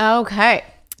curious. Okay.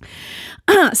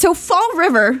 So Fall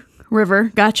River,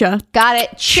 gotcha. Got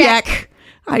it. Check.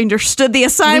 I understood the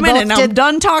assignment both and I'm did.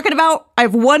 done talking about, I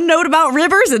have one note about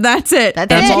rivers and that's it.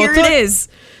 That's and it. here it is.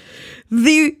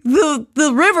 The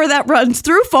river that runs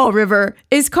through Fall River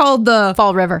is called the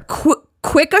Fall River.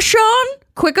 Quickashone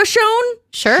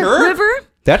Sure. River,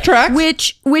 That tracks.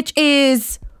 which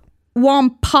is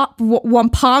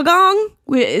Wampagong.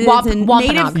 It's a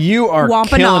Wampanoag. You are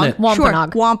Wampanoag. killing it. Sure.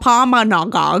 Wampanoag.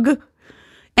 Wampanoag.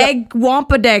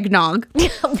 Wampadegnog.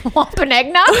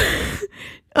 Wampanoag?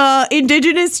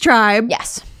 Indigenous tribe.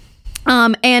 Yes.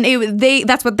 And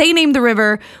that's what they named the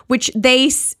river, which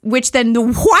then the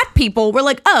white people were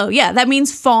like, oh yeah, that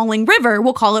means falling river.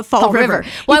 We'll call it Fall River. River.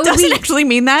 Why It would doesn't we- actually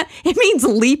mean that. It means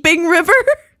leaping river.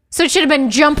 So it should have been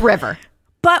Jump River.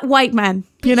 But white men,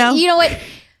 you know? You know what?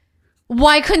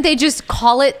 Why couldn't they just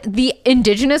call it the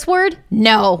indigenous word?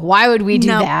 No. Why would we do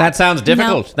No. that? That sounds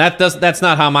difficult. That's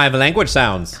not how my language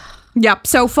sounds. Yep.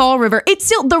 So Fall River. It's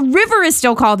still, the river is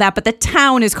still called that, but the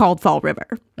town is called Fall River.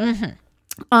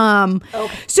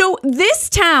 So this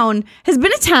town has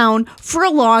been a town for a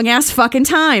long ass fucking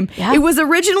time. Yeah. It was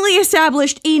originally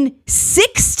established in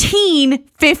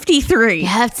 1653.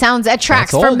 Yeah, that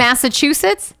tracks. That's For old.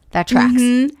 Massachusetts, that tracks.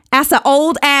 That's an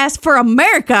old ass for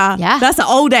America. Yeah. That's an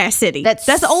old ass city. That's-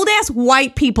 an old ass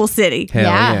white people city. Hell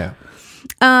Yeah.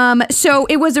 yeah. So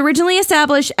it was originally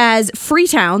established as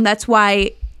Freetown. That's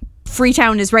why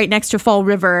Freetown is right next to Fall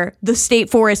River. The state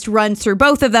forest runs through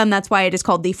both of them. That's why it is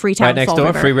called the Freetown Right next Fall door,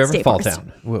 River Free River, State Fall Forest.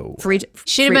 Town. Whoa.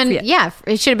 Should have been,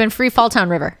 it should have been Free Falltown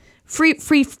River.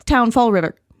 Freetown Fall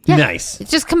River. Nice.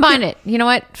 Just combine it. You know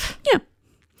what? Yeah.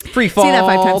 Free that 5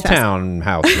 Fall times fast.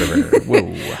 Townhouse River.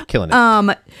 Whoa. Killing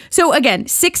it. So again,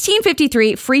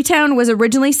 1653, Freetown was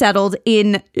originally settled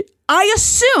in, I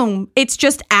assume it's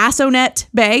just Assonet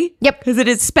Bay. Yep. Because it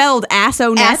is spelled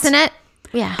Assonet. Assonet.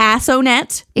 Yeah.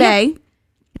 Assonet Bay.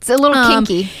 It's a little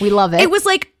kinky. We love it. It was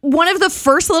like one of the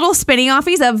first little spinning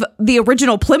offies of the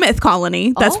original Plymouth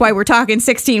colony. That's why we're talking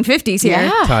 1650s here.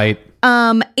 Yeah. Tight.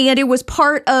 And it was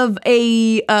part of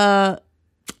a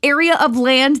area of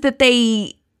land that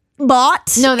they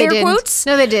bought. No, they air didn't. Quotes,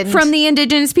 No, they didn't. From the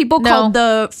indigenous people No. called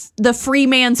the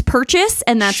Freeman's Purchase,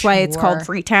 and that's why it's called Sure.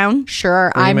 Freetown.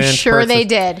 Sure. I'm man's sure they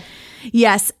purchase. did.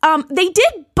 Yes. They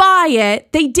did buy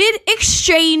it. They did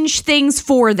exchange things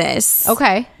for this.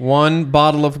 Okay. One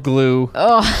bottle of glue.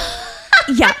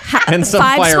 Yeah. And some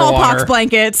 5 fire smallpox water.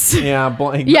 blankets. Yeah,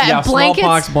 Yeah, blankets.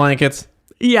 smallpox blankets.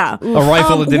 Yeah. A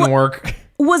rifle that didn't what- work.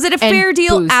 Was it a fair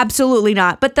deal? booze. Absolutely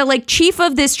not. But the like chief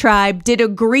of this tribe did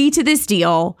agree to this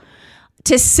deal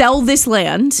to sell this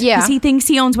land. Yeah. Because he thinks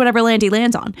he owns whatever land he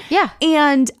lands on. Yeah.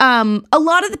 And a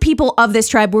lot of the people of this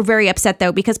tribe were very upset,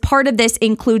 though, because part of this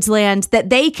includes land that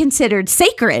they considered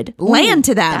sacred land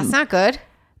to them. That's not good.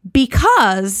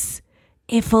 Because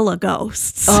it's full of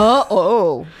ghosts.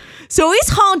 Oh. So it's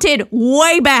haunted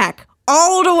way back,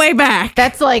 all the way back.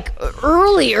 That's like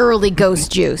early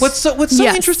ghost juice. What's so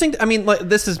Yes. interesting? I mean, like,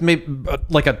 this is maybe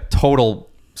like a total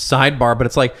sidebar, but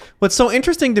it's like what's so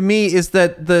interesting to me is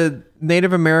that the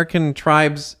Native American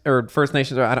tribes or First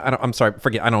Nations, or I'm sorry,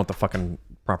 forget. I don't know what the fucking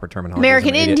proper terminology.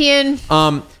 American is, I'm an idiot.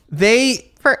 Indian.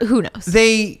 They For who knows?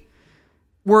 they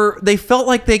felt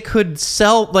like they could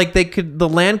sell, like the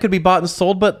land could be bought and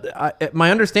sold, but my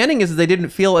understanding is that they didn't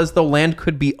feel as though land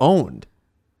could be owned.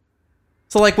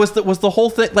 So like was the whole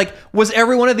thing, like, was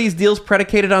every one of these deals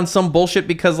predicated on some bullshit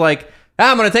because like,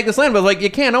 I'm gonna take this land, but like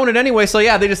you can't own it anyway, so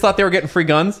yeah, they just thought they were getting free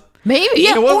guns. Maybe.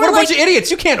 Yeah. What Or, a bunch like- of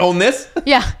idiots, you can't own this.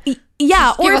 Yeah.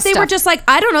 Yeah, Give or if us they were stuff. just like,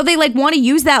 I don't know, they like want to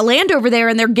use that land over there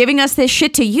and they're giving us this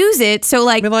shit to use it. So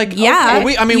like, I mean, like, yeah, okay,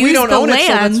 we use don't the own it, so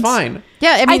that's land. fine.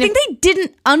 Yeah. I I mean, think they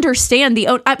didn't understand the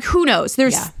who knows?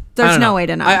 There's I there's don't no know. way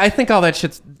to know. I think all that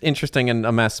shit's interesting and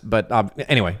a mess, but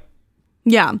anyway.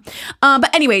 Yeah.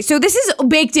 But anyway, so this is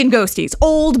baked in ghosties,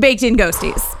 old baked in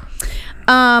ghosties.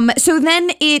 So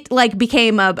then it like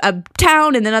became a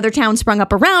town, and then other towns sprung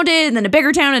up around it, and then a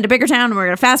bigger town and a bigger town. And we're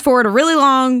going to fast forward a really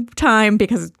long time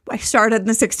because I started in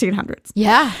the 1600s.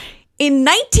 yeah. In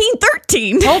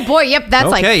 1913. Oh boy. Yep. That's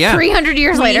Okay, like yeah. 300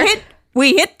 years later.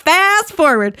 We hit fast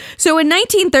forward. So in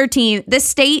 1913, the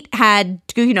state had,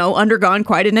 undergone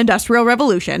quite an industrial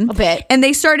revolution. A bit. And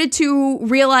they started to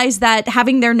realize that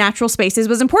having their natural spaces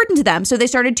was important to them. So they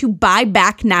started to buy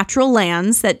back natural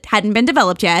lands that hadn't been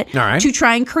developed yet All right. to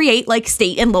try and create like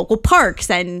state and local parks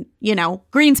and,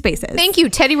 green spaces. Thank you,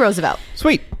 Teddy Roosevelt.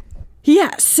 Sweet.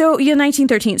 Yeah. So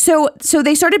 1913. So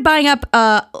they started buying up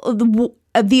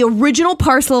the original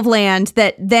parcel of land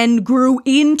that then grew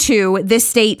into this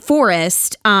state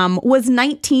forest was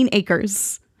 19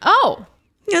 acres. Oh.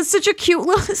 It's such a cute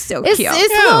little, so It's cute.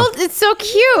 it's so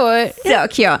cute. So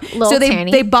cute. Little So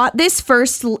Tanny. they bought this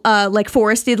first like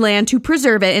forested land to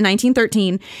preserve it in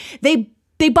 1913.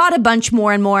 They bought a bunch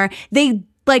more and more. They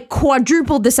like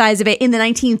quadrupled the size of it in the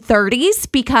 1930s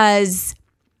because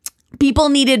people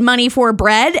needed money for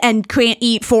bread and can't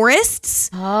eat forests.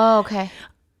 Oh, okay.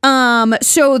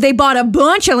 So they bought a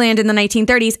bunch of land in the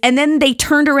 1930s, and then they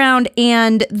turned around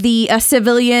and the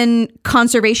Civilian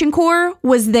Conservation Corps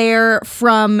was there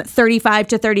from 35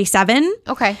 to 37.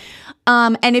 Okay.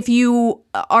 And if you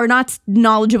are not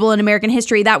knowledgeable in American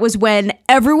history, that was when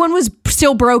everyone was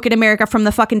still broke in America from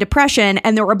the fucking Depression,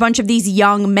 and there were a bunch of these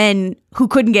young men who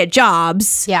couldn't get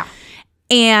jobs. Yeah.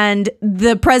 And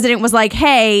the president was like,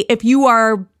 hey, if you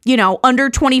are, under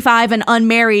 25 and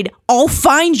unmarried, I'll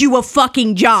find you a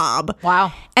fucking job.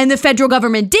 Wow. And the federal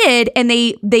government did, and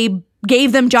they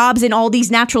gave them jobs in all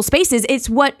these natural spaces.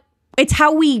 It's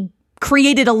how we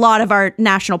created a lot of our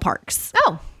national parks.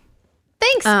 Oh.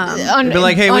 Thanks. Be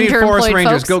like, hey, we need forest underemployed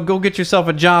rangers. folks. Go get yourself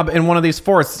a job in one of these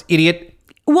forests, idiot.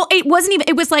 Well, it wasn't even,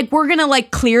 it was like, we're going to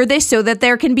like clear this so that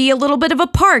there can be a little bit of a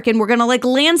park, and we're going to like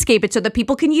landscape it so that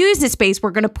people can use this space. We're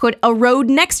going to put a road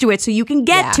next to it so you can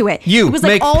get Yeah. to it. You it was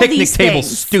make like all picnic these tables,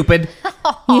 things. stupid.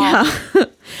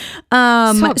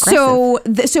 So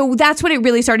that's when it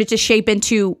really started to shape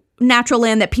into natural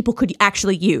land that people could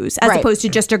actually use, as Right. opposed to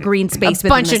just a green space A within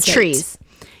bunch the of state. trees.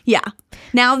 Yeah.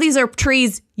 Now these are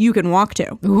trees you can walk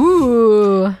to.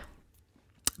 Ooh.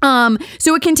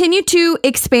 So it continued to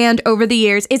expand over the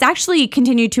years. It's actually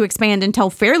continued to expand until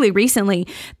fairly recently.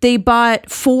 They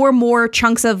bought 4 more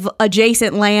chunks of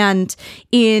adjacent land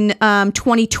in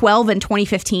 2012 and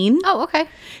 2015. Oh, okay.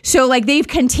 So like they've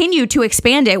continued to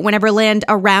expand it whenever land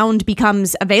around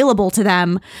becomes available to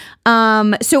them.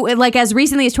 So like as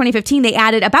recently as 2015, they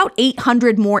added about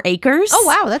 800 more acres. Oh,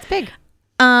 wow. That's big.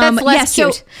 That's less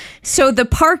cute. So the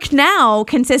park now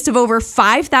consists of over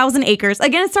 5,000 acres.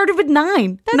 Again, it started with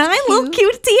 9 little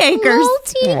cutesy acres.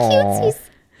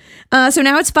 So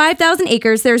now it's 5,000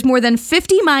 acres. There's more than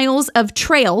 50 miles of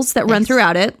trails that run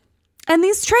throughout it. And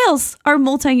these trails are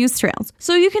multi-use trails.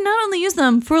 So you can not only use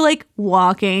them for like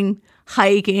walking,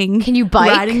 hiking. Can you bike?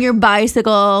 Riding your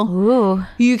bicycle. Ooh.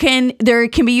 There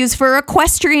can be used for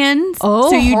equestrians.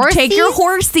 Oh, so you take your horsies?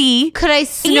 horsey. Could I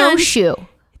snowshoe?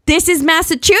 This is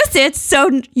Massachusetts, so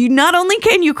you not only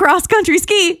can you cross country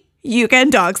ski, you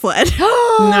can dog sled.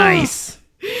 Nice.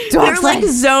 They're like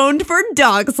zoned for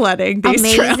dog sledding.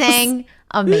 These trails. Amazing.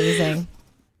 Amazing.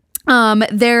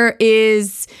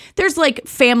 There's like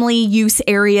family use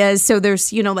areas. So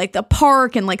there's, like the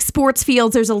park and like sports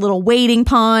fields. There's a little wading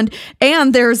pond,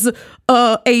 and there's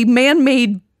a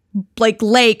man-made like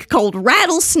lake called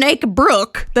Rattlesnake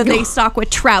Brook that they stock with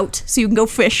trout, so you can go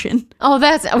fishing. Oh,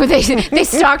 they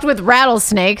stocked with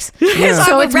rattlesnakes. Yeah.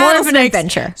 So it's more of an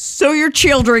adventure. So your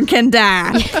children can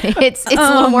die. It's a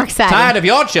little more exciting. Tired of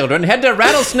your children? Head to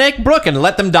Rattlesnake Brook and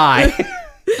let them die.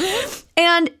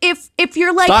 And if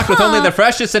you're like, Stocked with only the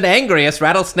freshest and angriest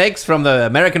rattlesnakes from the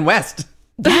American West.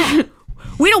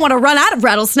 we don't want to run out of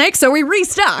rattlesnakes, so we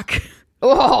restock.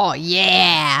 Oh,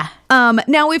 yeah.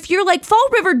 Now, if you're like, Fall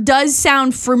River does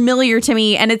sound familiar to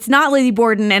me, and it's not Lizzie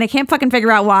Borden, and I can't fucking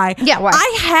figure out why. Yeah, why?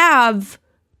 I have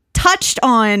touched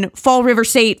on Fall River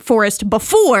State Forest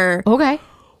before. Okay.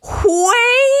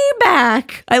 Way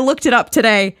back. I looked it up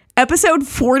today. Episode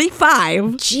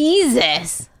 45.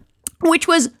 Jesus. Which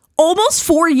was almost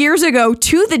 4 years ago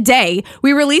to the day.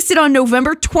 We released it on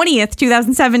November 20th,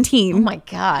 2017. Oh, my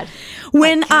God.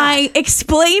 When I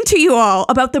explained to you all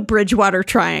about the Bridgewater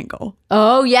Triangle.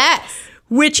 Oh, yes.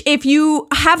 Which, if you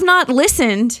have not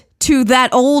listened to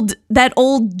that old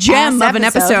gem Past of an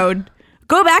episode,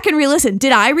 go back and re-listen.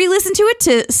 Did I re-listen to it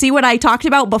to see what I talked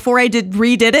about before I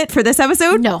redid it for this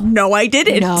episode? No, I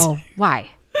didn't. No. Why?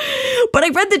 But I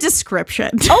read the description.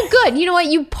 Oh, good. You know what?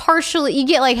 You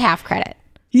get like half credit.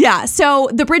 Yeah, so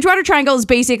the Bridgewater Triangle is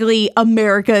basically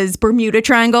America's Bermuda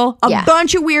Triangle. A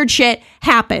bunch of weird shit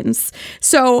happens.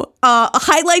 So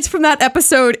highlights from that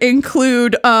episode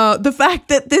include the fact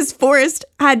that this forest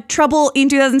had trouble in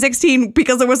 2016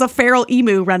 because there was a feral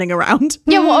emu running around.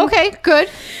 Yeah, well, okay, good.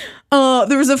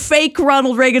 There was a fake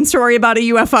Ronald Reagan story about a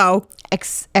UFO.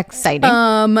 Exciting.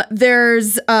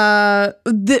 There's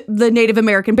the Native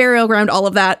American burial ground, all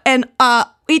of that. And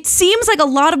it seems like a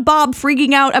lot of Bob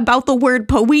freaking out about the word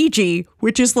Powigi,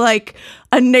 which is like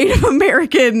a Native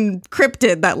American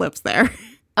cryptid that lives there.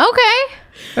 Okay.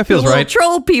 That feels Little right.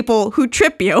 troll people who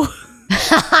trip you.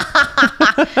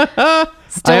 I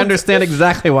understand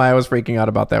exactly why I was freaking out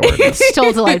about that word.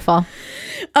 Still delightful.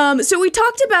 So we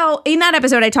talked about, in that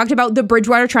episode, I talked about the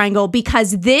Bridgewater Triangle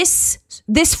because this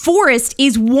forest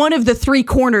is one of the three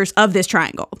corners of this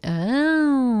triangle.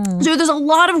 Oh. So there's a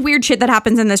lot of weird shit that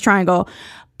happens in this triangle.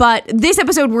 But this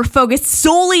episode, we're focused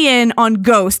solely in on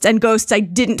ghosts, and ghosts I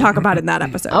didn't talk about in that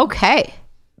episode. Okay.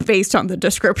 Based on the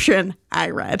description I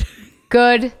read.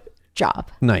 Good job.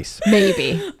 Nice.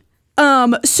 Maybe.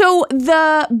 So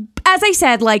as I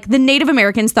said, like the Native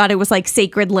Americans thought it was like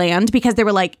sacred land because they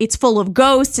were like, it's full of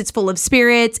ghosts, it's full of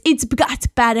spirits, it's got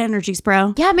bad energies,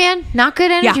 bro. Yeah, man. Not good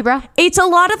energy, bro. It's a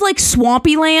lot of like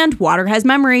swampy land. Water has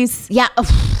memories. Yeah.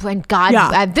 And God,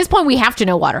 at this point, we have to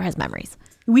know water has memories.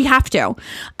 We have to.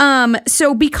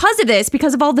 So because of this,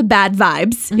 because of all the bad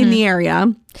vibes in the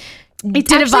area,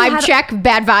 Did a vibe check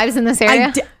bad vibes in this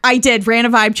area? I did. Ran a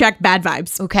vibe check. Bad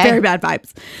vibes. Okay. Very bad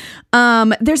vibes.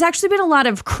 There's actually been a lot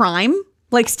of crime,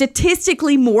 like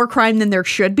statistically more crime than there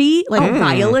should be, like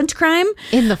violent crime.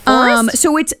 In the forest?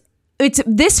 So it's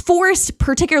this forest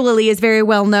particularly is very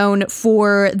well known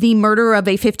for the murder of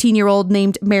a 15-year-old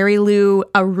named Mary Lou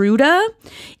Aruda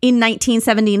in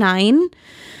 1979.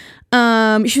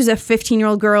 She was a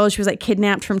 15-year-old girl. She was like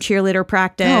kidnapped from cheerleader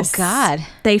practice. Oh, God.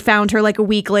 They found her like a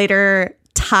week later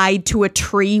tied to a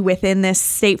tree within this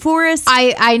state forest.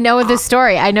 I know this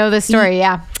story.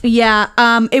 Yeah.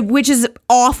 Yeah. Which is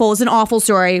awful. It's an awful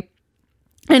story.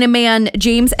 And a man,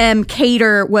 James M.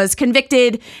 Cater, was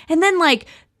convicted. And then like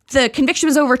the conviction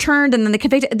was overturned. And then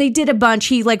they did a bunch.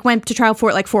 He like went to trial for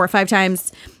it like 4 or 5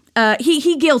 times.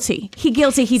 He guilty. He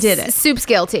did it. Soup's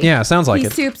guilty. Yeah, sounds like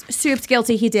it. Soup's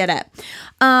guilty. He did it.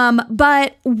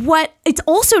 But what it's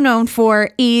also known for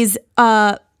is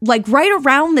like right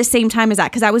around the same time as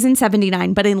that, because I was in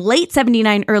 79, but in late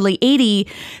 79, early 80,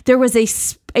 there was a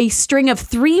string of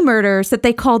 3 murders that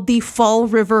they called the Fall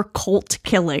River Cult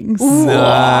Killings.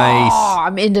 Nice. Oh,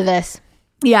 I'm into this.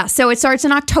 Yeah, so it starts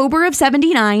in October of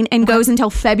 79 and goes until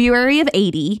February of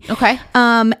 80. Okay.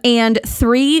 And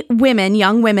 3 women,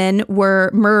 young women,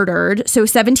 were murdered. So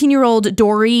 17-year-old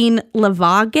Doreen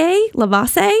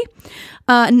Lavasse,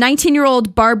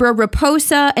 19-year-old Barbara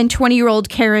Raposa, and 20-year-old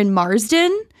Karen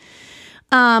Marsden.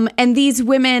 And these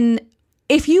women,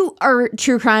 if you are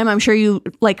true crime, I'm sure you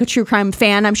like a true crime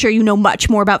fan. I'm sure you know much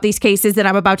more about these cases than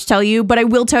I'm about to tell you. But I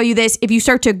will tell you this. If you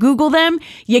start to Google them,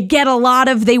 you get a lot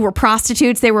of they were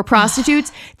prostitutes. They were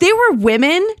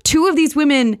women. 2 of these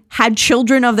women had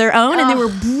children of their own and they were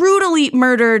brutally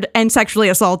murdered and sexually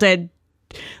assaulted.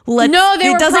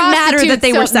 It doesn't matter that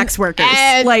they were sex workers.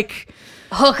 Like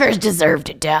hookers deserve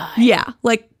to die. Yeah.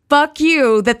 Like fuck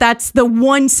you that's the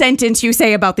one sentence you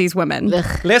say about these women.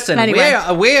 Listen, Anyway.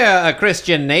 we're a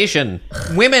Christian nation.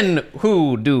 Women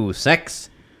who do sex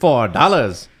for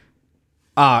dollars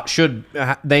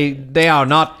they are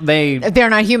not they. They're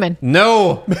not human.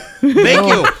 No, thank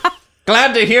you.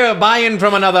 Glad to hear a buy-in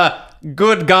from another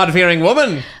good God-fearing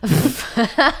woman.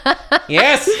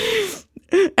 Yes.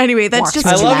 Anyway, that's just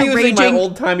I love outraging. using my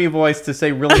old-timey voice to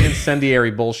say really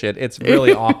incendiary bullshit. It's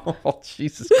really awful.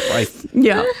 Jesus Christ.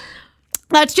 Yeah.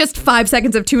 That's just 5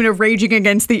 seconds of Tuna raging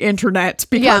against the internet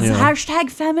because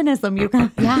hashtag feminism, you guys.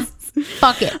 Yeah.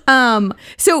 Fuck it.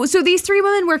 So these 3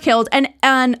 women were killed, and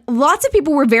lots of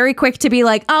people were very quick to be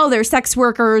like, oh, they're sex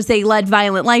workers. They led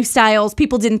violent lifestyles.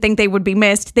 People didn't think they would be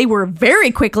missed. They were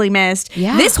very quickly missed.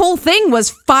 Yeah. This whole thing was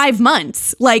 5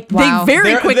 months. Like Wow. they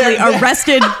very quickly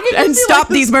arrested and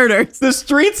stopped these murders. The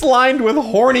streets lined with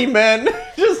horny men.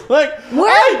 Just like,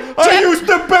 Where? I used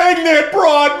to bang that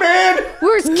broad, man.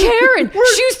 Where's Karen?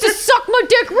 She used to suck my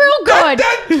dick real good.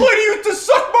 That lady used to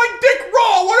suck my dick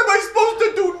raw. What am I supposed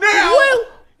to do now? Well,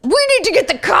 we need to get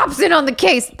the cops in on the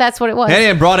case. That's what it was. And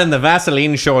it brought in the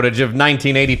Vaseline shortage of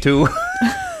 1982.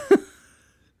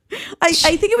 I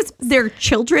think it was their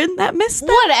children that missed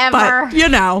that. Whatever. But, you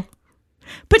know,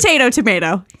 potato,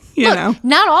 tomato. You Look, know.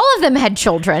 not all of them had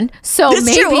children, so It's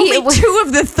maybe true. Only it was 2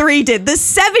 of the 3 did. The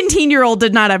 17-year-old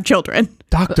did not have children.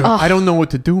 Doctor, I don't know what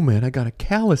to do, man. I got a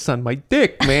callus on my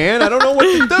dick, man. I don't know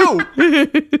what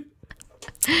to do.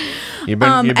 You've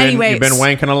been anyways.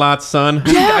 wanking a lot, son.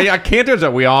 I can't do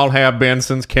that. We all have been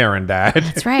since Karen died.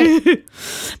 That's right.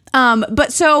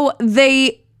 But so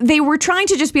they were trying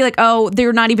to just be like, oh,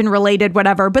 they're not even related,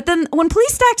 whatever. But then when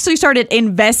police actually started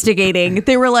investigating,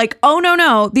 they were like, oh,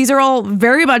 no, these are all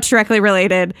very much directly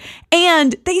related.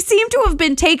 And they seem to have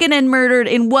been taken and murdered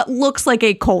in what looks like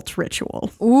a cult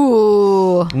ritual.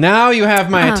 Ooh. Now you have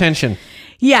my attention.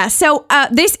 Yeah, so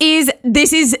this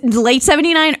is late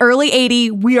 79, early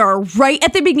 80. We are right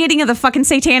at the beginning of the fucking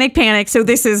satanic panic. So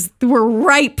we're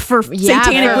ripe for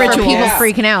satanic for rituals. people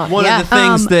freaking out. One yeah. of the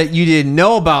things that you didn't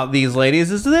know about these ladies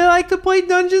is they like to play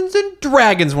Dungeons and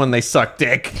Dragons when they suck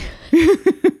dick.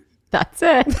 That's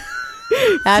it.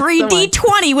 That's the one.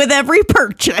 3D20 with every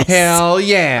purchase. Hell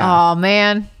yeah. Oh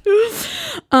man.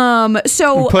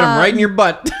 So Put them right in your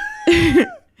butt. As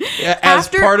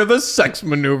after- part of a sex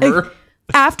maneuver.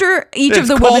 after each It's of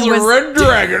the called women a was red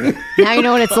dragon. Now you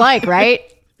know what it's like, right?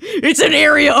 it's an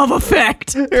area of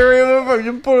effect. You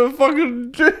put a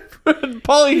fucking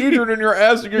polyhedron in your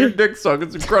ass to get your dick sucked.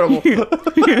 It's incredible.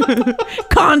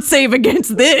 Can't save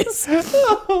against this.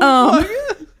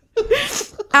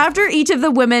 After each of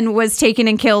the women was taken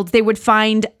and killed, they would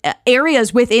find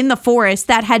areas within the forest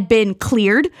that had been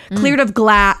cleared of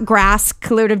grass,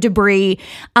 cleared of debris,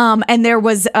 and there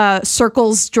was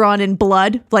circles drawn in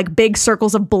blood, like big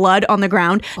circles of blood on the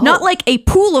ground. Not like a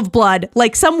pool of blood,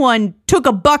 like someone took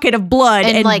a bucket of blood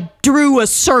and like drew a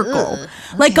circle,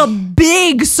 like a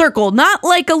big circle, not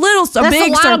like a little, That's big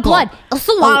a lot circle. of blood. That's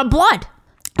a lot of blood.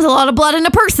 There's a lot of blood in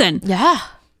a person. Yeah.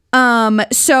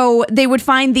 So they would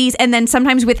find these, and then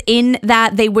sometimes within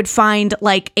that they would find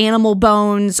like animal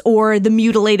bones or the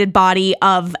mutilated body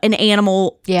of an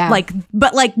animal. Yeah.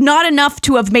 But not enough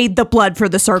to have made the blood for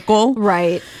the circle.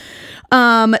 Right.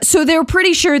 So they're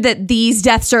pretty sure that these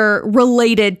deaths are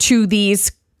related to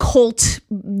these cult,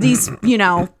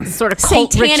 Sort of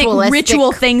cult satanic ritualistic-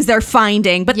 ritual things they're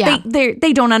finding, but Yeah.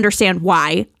 they don't understand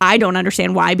why. I don't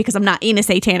understand why because I'm not in a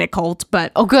satanic cult,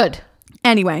 but Oh, good.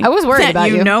 anyway, I was worried that about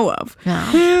you. know of.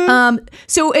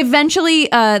 So eventually,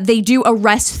 they do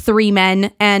arrest 3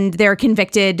 men, and they're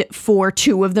convicted for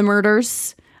 2 of the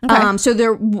murders. Okay. So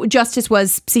their justice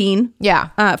was seen.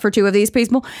 Yeah. For 2 of these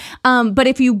people. But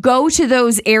if you go to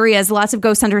those areas, lots of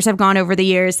ghost hunters have gone over the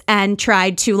years and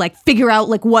tried to figure out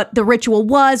what the ritual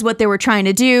was, what they were trying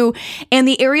to do. And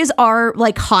the areas are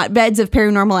hotbeds of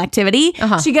paranormal activity.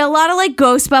 Uh-huh. So you get a lot of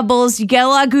ghost bubbles, you get a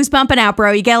lot of goosebump and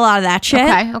outbro, you get a lot of that shit.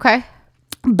 Okay.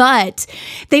 But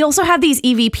they also have these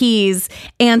EVPs,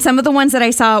 and some of the ones that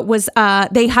I saw was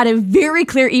they had a very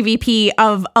clear EVP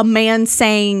of a man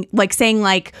saying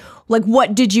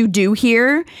what did you do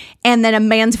here? And then a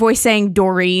man's voice saying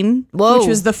Doreen, Whoa. which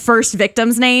was the first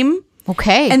victim's name.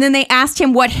 Okay. And then they asked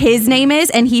him what his name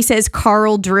is, and he says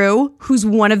Carl Drew, who's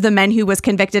one of the men who was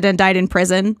convicted and died in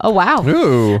prison. oh wow.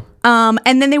 Ooh.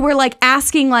 And then they were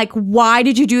asking why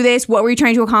did you do this? What were you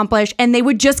trying to accomplish? And they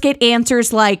would just get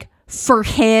answers for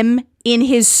him in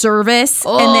his service,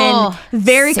 and Oh, then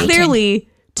very Satan. clearly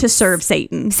to serve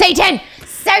Satan. Satan.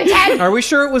 Are we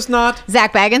sure it was not?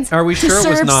 Zach Baggins. Are we To sure it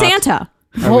was serve not? Santa.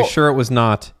 Are we sure it was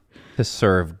not to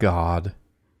serve God?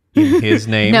 in his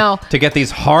name? No. To get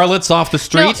these harlots off the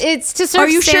No, street? it's to serve Are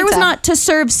you sure it was Santa. not to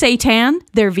serve Satan?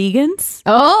 They're vegans.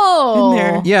 Oh.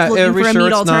 They're yeah, looking are we for a sure meat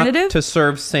it's alternative? not to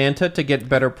serve Santa to get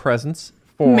better presents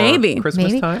for Maybe. Christmas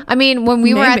Maybe. time? I mean, when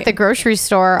we were Maybe. at the grocery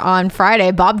store on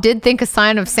Friday, Bob did think a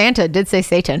sign of Santa did say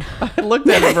Satan. I looked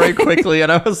at it very quickly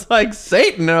and I was like,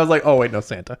 Satan. And I was like, oh, wait, no,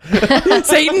 Santa.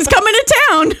 Satan's coming to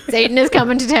town. Satan is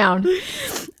coming to town.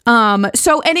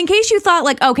 So, and in case you thought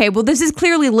like, okay, well, this is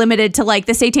clearly limited to like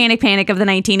the satanic panic of the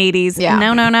 1980s. Yeah.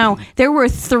 No. There were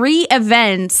 3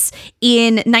 events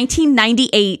in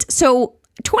 1998. So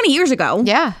 20 years ago,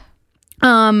 Yeah.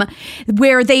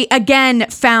 where they again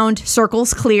found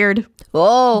circles cleared,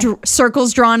 Oh.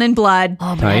 circles drawn in blood,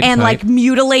 Tight, and tight. like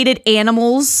mutilated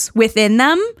animals within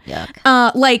them.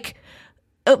 Yuck.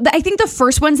 I think the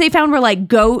first ones they found were like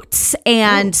goats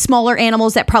and smaller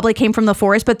animals that probably came from the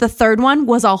forest, but the third one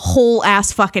was a whole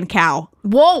ass fucking cow.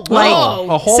 Whoa. Like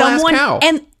a whole ass cow.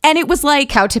 and it was like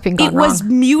Cow tipping gone it was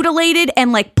wrong. mutilated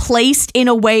and like placed in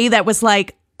a way that was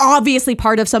like obviously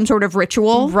part of some sort of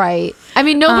ritual. Right. I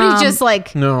mean, nobody just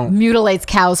like No. mutilates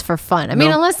cows for fun. I mean,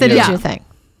 No. unless it is Yeah. your thing.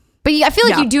 But I feel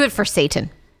like Yeah. you do it for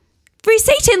Satan. Free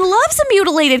Satan loves a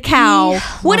mutilated cow.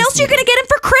 What else are you gonna get him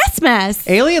for Christmas?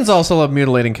 Aliens also love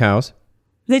mutilating cows.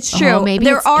 That's true. Oh, maybe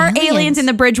there it's are aliens. aliens in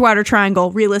the Bridgewater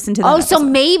Triangle. Re-listen to that. Oh, so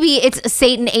episode. maybe it's a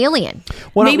Satan alien.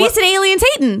 maybe it's an alien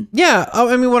Satan. Yeah,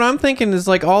 I mean, what I'm thinking is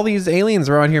like all these aliens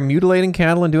are out here mutilating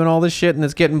cattle and doing all this shit, and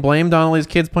it's getting blamed on all these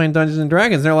kids playing Dungeons and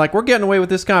Dragons. They're like, we're getting away with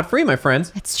this scot-free, my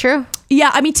friends. It's true.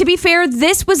 Yeah, I mean, to be fair,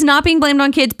 this was not being blamed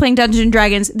on kids playing Dungeons and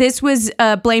Dragons. This was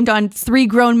blamed on 3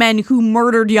 grown men who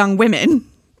murdered young women.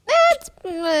 It's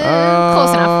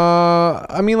close enough.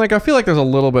 I mean, like, I feel like there's a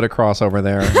little bit of crossover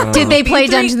there. I don't Did know. they play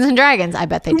Three- Dungeons and Dragons? I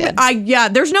bet they did. Yeah,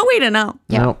 there's no way to know.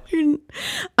 No.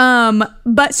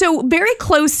 But so very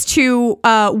close to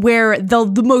where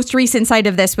the most recent site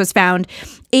of this was found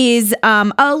is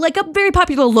like a very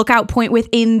popular lookout point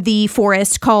within the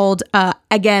forest called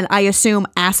again, I assume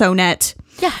Assonet.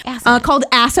 Yeah, Called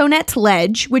Assonet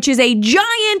Ledge, which is a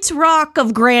giant rock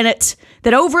of granite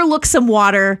that overlooks some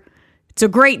water. It's a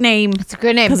great name. It's a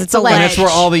good name. 'Cause It's it's a a ledge. And that's where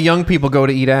all the young people go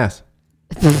to eat ass.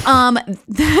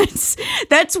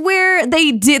 That's where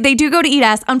they do go to eat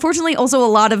ass. Unfortunately, also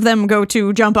a lot of them go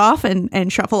to jump off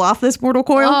and shuffle off this mortal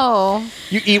coil. Oh.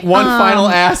 You eat one final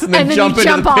ass and then, and then jump you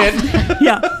into jump the off. pit.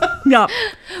 Yeah.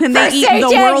 And they eat the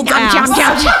world's ass.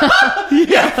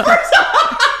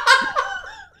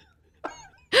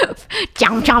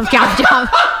 Jump, jump, jump, jump.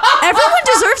 Everyone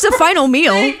deserves a final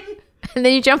meal. And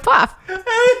then you jump off.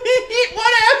 Eat one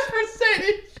ass for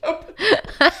Satan.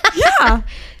 Yeah.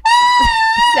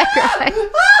 Sacrifice.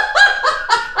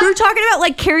 We were talking about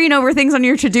like carrying over things on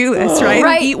your to-do list, right?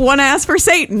 Right. Eat one ass for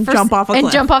Satan. Jump off a cliff.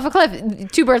 And jump off a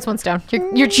cliff. 2 birds, 1 stone.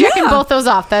 You're checking Yeah. both those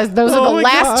off. Those are the Oh my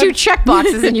last God. 2 check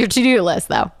boxes in your to-do list,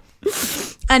 though.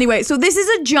 Anyway, so this is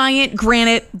a giant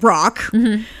granite rock.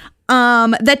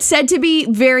 That's said to be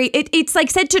it's like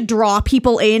said to draw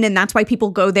people in, and that's why people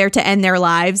go there to end their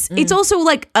lives. It's also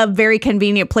like a very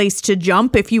convenient place to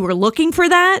jump if you were looking for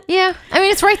that. Yeah. I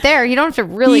mean, it's right there. You don't have to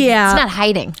really, Yeah. it's not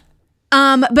hiding.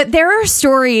 But there are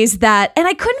stories that, and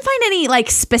I couldn't find any like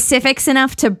specifics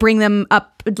enough to bring them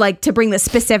up, like to bring the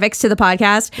specifics to the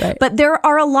podcast. Right. But there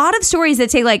are a lot of stories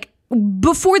that say like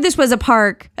before this was a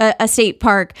park, a state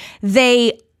park,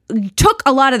 they took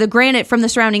a lot of the granite from the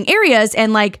surrounding areas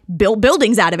and like built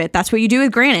buildings out of it. That's what you do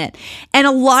with granite. And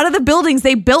a lot of the buildings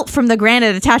they built from the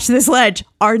granite attached to this ledge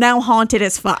are now haunted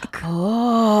as fuck.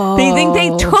 Oh. They think they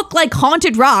took like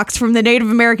haunted rocks from the Native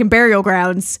American burial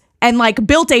grounds and like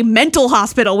built a mental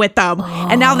hospital with them.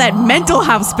 And now that mental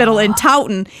hospital in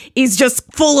Taunton is just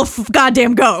full of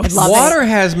goddamn ghosts. Water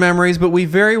has memories, but we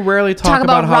very rarely talk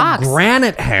about how rocks.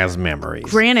 granite has memories.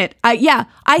 Granite. I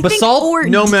think Basalt,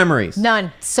 no memories.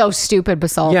 None. So stupid,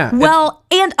 basalt. Yeah. Well,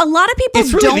 and a lot of people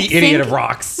it's really don't the idiot think, of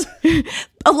rocks.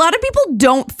 a lot of people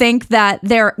don't think that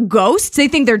they're ghosts. They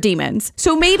think they're demons.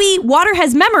 So maybe water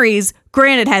has memories,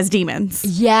 granite has demons.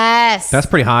 Yes. That's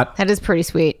pretty hot. That is pretty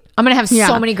sweet. I'm going to have Yeah.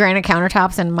 so many granite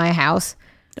countertops in my house.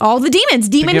 All the demons,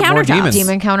 demon get more countertops. demons.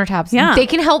 Demon countertops. Yeah. They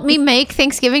can help me make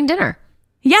Thanksgiving dinner.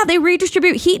 Yeah, they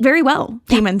redistribute heat very well.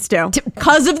 Demons do.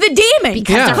 Because of the demons.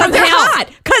 Because they're from they're hell. hot.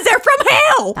 Because they're from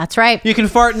hell. That's right. You can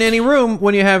fart in any room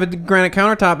when you have a granite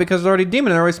countertop because it's already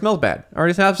demon and it already smells bad.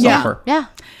 Already has sulfur. Yeah.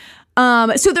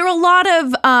 So there are a lot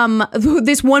of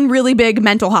this one really big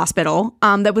mental hospital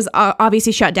that was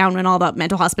obviously shut down when all the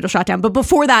mental hospital shut down. But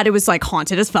before that, it was like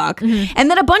haunted as fuck. Mm-hmm. And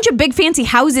then a bunch of big fancy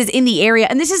houses in the area.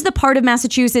 And this is the part of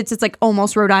Massachusetts. It's like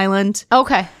almost Rhode Island.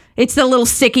 Okay. It's the little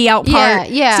sticky out part.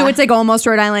 Yeah, yeah. So it's like almost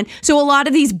Rhode Island. So a lot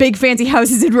of these big fancy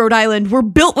houses in Rhode Island were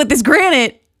built with this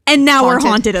granite. and now we're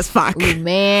haunted as fuck. Ooh,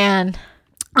 man.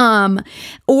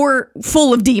 Or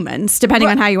full of demons, depending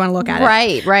on how you want to look at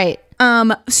it. Right.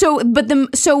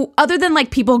 So other than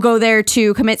like people go there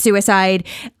to commit suicide,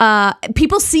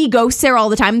 people see ghosts there all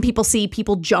the time. People see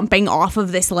people jumping off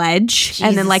of this ledge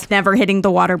and then like never hitting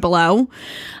the water below.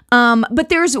 But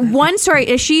there's one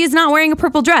story. She is not wearing a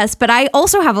purple dress, but I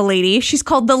also have a lady. She's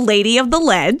called the Lady of the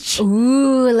Ledge.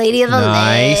 Ooh, Lady of the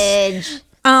Ledge.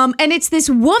 And it's this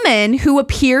woman who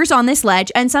appears on this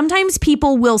ledge, and sometimes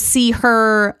people will see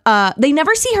her, they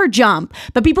never see her jump,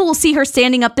 but people will see her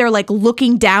standing up there like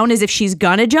looking down as if she's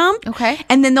gonna jump. Okay.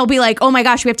 And then they'll be like, oh my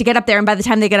gosh, we have to get up there. And by the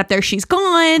time they get up there, she's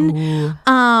gone. Ooh.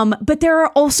 But there are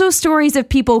also stories of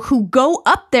people who go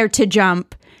up there to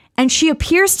jump, and she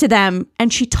appears to them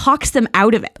and she talks them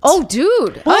out of it. Oh,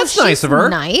 dude. Well, that's nice of her.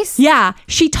 Nice. Yeah,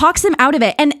 she talks them out of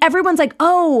it, and everyone's like,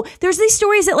 "Oh, there's these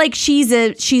stories that like she's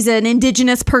an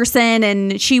indigenous person,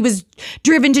 and she was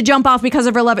driven to jump off because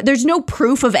of her love." There's no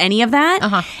proof of any of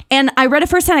that. And I read a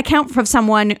first-hand account from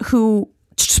someone who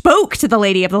spoke to the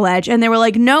Lady of the Ledge, and they were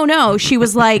like, "No, she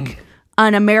was like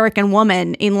an American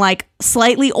woman in like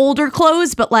slightly older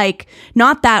clothes, but like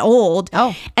not that old."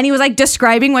 Oh, and he was like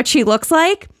describing what she looks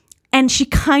like. And she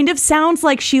kind of sounds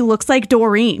like she looks like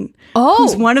Doreen.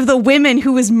 Who's one of the women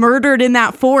who was murdered in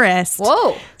that forest.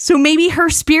 Whoa. So maybe her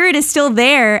spirit is still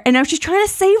there, and now she's trying to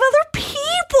save other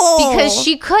people. Because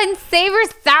she couldn't save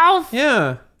herself.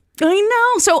 Yeah. I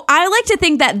know. So I like to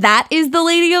think that is the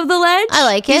Lady of the Ledge. I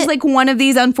like it. She's like one of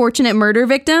these unfortunate murder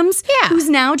victims. Yeah. Who's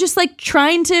now just like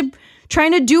trying to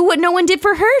do what no one did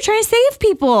for her, trying to save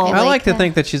people. I like to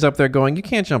think that she's up there going, you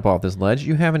can't jump off this ledge.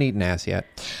 You haven't eaten ass yet.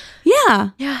 Yeah.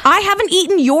 I haven't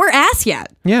eaten your ass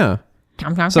yet. Yeah.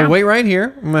 So wait right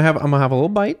here. I'm gonna have a little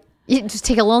bite. You just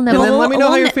take a little And nibble. then let me know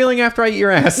how little you're feeling after I eat your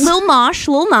ass. Lil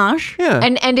nosh. Yeah.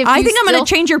 And if I you think I'm still- going to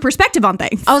change your perspective on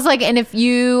things. I was like, and if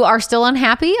you are still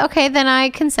unhappy, okay, then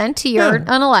I consent to your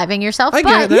unaliving yourself. I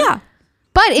get that. Yeah.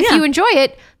 But if Yeah. you enjoy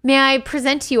it, may I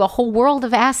present to you a whole world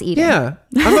of ass eating? Yeah.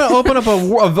 I'm gonna open up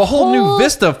a whole new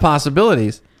vista of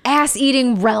possibilities. Ass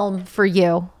eating realm for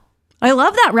you. I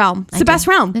love that realm. It's the best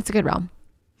realm. It's a good realm.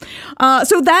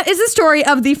 So that is the story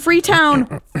of the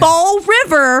Freetown Fall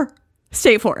River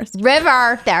State Forest.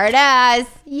 River, there it is.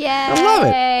 Yay. I love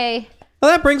it. Well,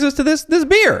 that brings us to this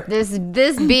beer.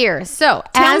 This beer. So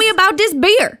Tell me about this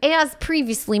beer. As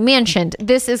previously mentioned,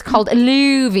 this is called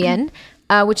Alluvian,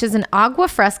 which is an agua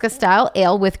fresca style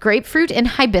ale with grapefruit and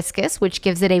hibiscus, which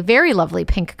gives it a very lovely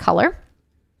pink color.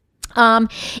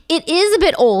 It is a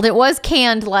bit old. It was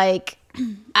canned like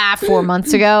 4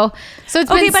 months ago, so it's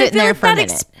been sitting there for a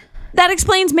minute. That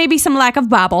explains maybe some lack of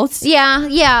bubbles.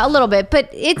 Yeah, a little bit, but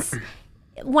it's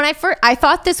when I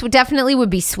thought this would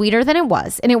be sweeter than it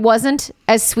was, and it wasn't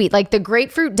as sweet. Like the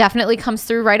grapefruit definitely comes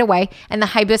through right away, and the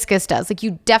hibiscus does. Like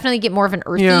you definitely get more of an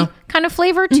earthy kind of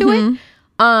flavor to it.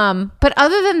 But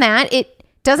other than that, it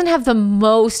doesn't have the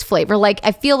most flavor. Like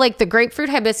I feel like the grapefruit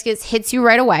hibiscus hits you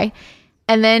right away,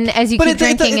 and then as you keep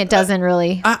drinking, it doesn't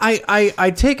really.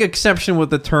 I take exception with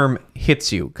the term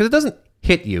 "hits you" because it doesn't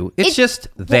hit you. It's just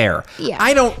there. Yeah.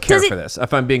 I don't care for this,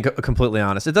 if I'm being completely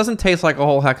honest. It doesn't taste like a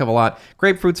whole heck of a lot.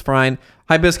 Grapefruit's fine.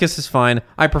 Hibiscus is fine.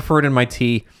 I prefer it in my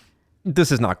tea.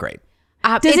 This is not great.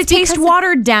 Does it taste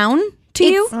watered down to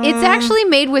you? It's actually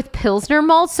made with Pilsner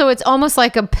malt, so it's almost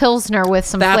like a Pilsner with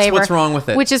some That's flavor. what's wrong with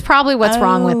it. Which is probably what's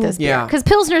wrong with this beer. Yeah. Because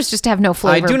Pilsners just have no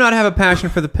flavor. I do not have a passion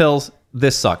for the pills.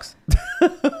 This sucks.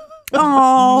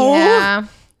 Oh. Yeah.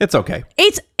 It's okay.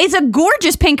 It's a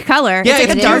gorgeous pink color. Yeah, it's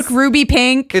like it a dark is. ruby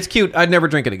pink. It's cute. I'd never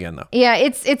drink it again, though. Yeah,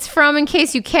 it's from, in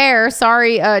case you care,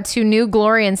 to New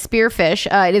Glory and Spearfish.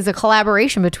 It is a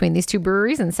collaboration between these two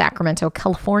breweries in Sacramento,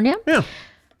 California. Yeah.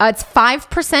 It's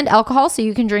 5% alcohol, so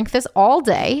you can drink this all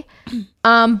day.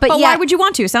 But yeah, why would you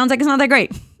want to? Sounds like it's not that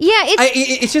great. Yeah,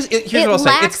 It's just, here's it what I'll say.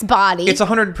 lacks body. It's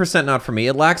 100% not for me.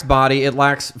 It lacks body. It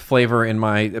lacks flavor, in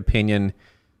my opinion.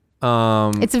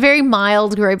 It's a very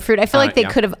mild grapefruit. I feel like they yeah.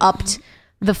 could have upped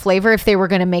the flavor if they were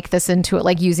going to make this into it,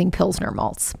 like using Pilsner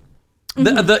malts.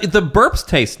 The burps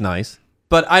taste nice,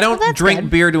 but I don't that's drink good.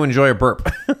 beer to enjoy a burp.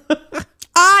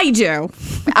 I do.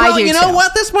 I Well, do you know too.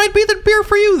 what? This might be the beer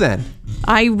for you then.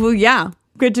 I will. Yeah.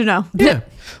 Good to know. Yeah.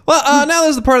 Well, now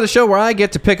this is the part of the show where I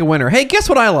get to pick a winner. Hey, guess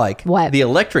what I like? What? The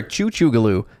electric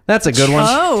choo-choo-galoo. That's a good one.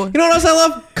 Oh. You know what else I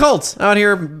love? Cults out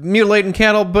here mutilating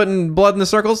cattle, putting blood in the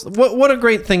circles. What a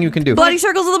great thing you can do. Bloody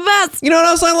circles are the best. You know what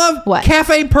else I love? What?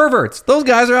 Cafe perverts. Those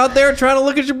guys are out there trying to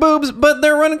look at your boobs, but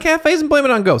they're running cafes and blaming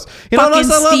it on ghosts. You know what else I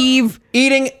Fucking love? Steve.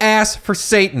 Eating ass for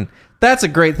Satan. That's a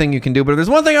great thing you can do. But if there's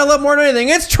one thing I love more than anything,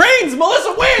 it's trains. Melissa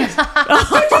wins.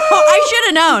 I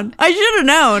should have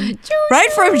known.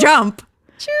 Right from jump.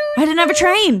 I didn't have a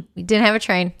train. We didn't have a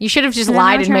train. You should have just Didn't have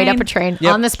lied a and made up a train. train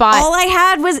on the spot. All I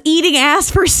had was eating ass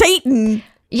for Satan.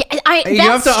 Yeah, You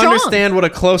have to understand what a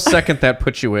close second that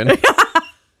puts you in.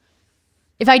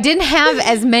 If I didn't have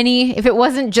as many, if it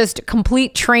wasn't just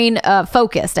complete train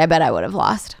focused, I bet I would have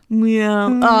lost. Yeah. I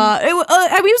mean, it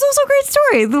was also a great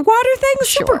story. The water thing was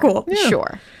super cool.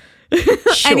 Sure.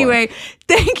 Anyway,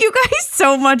 thank you guys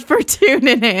so much for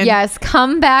tuning in. Yes,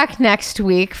 come back next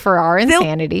week for our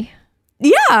insanity.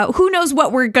 Yeah. Who knows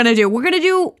what we're going to do? We're going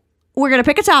to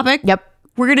pick a topic. Yep.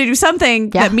 We're going to do something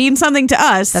that means something to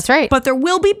us. That's right. But there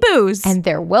will be booze. And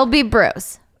there will be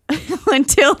brews.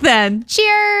 Until then.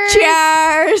 Cheers.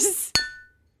 Cheers.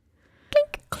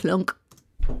 Clink. Clunk.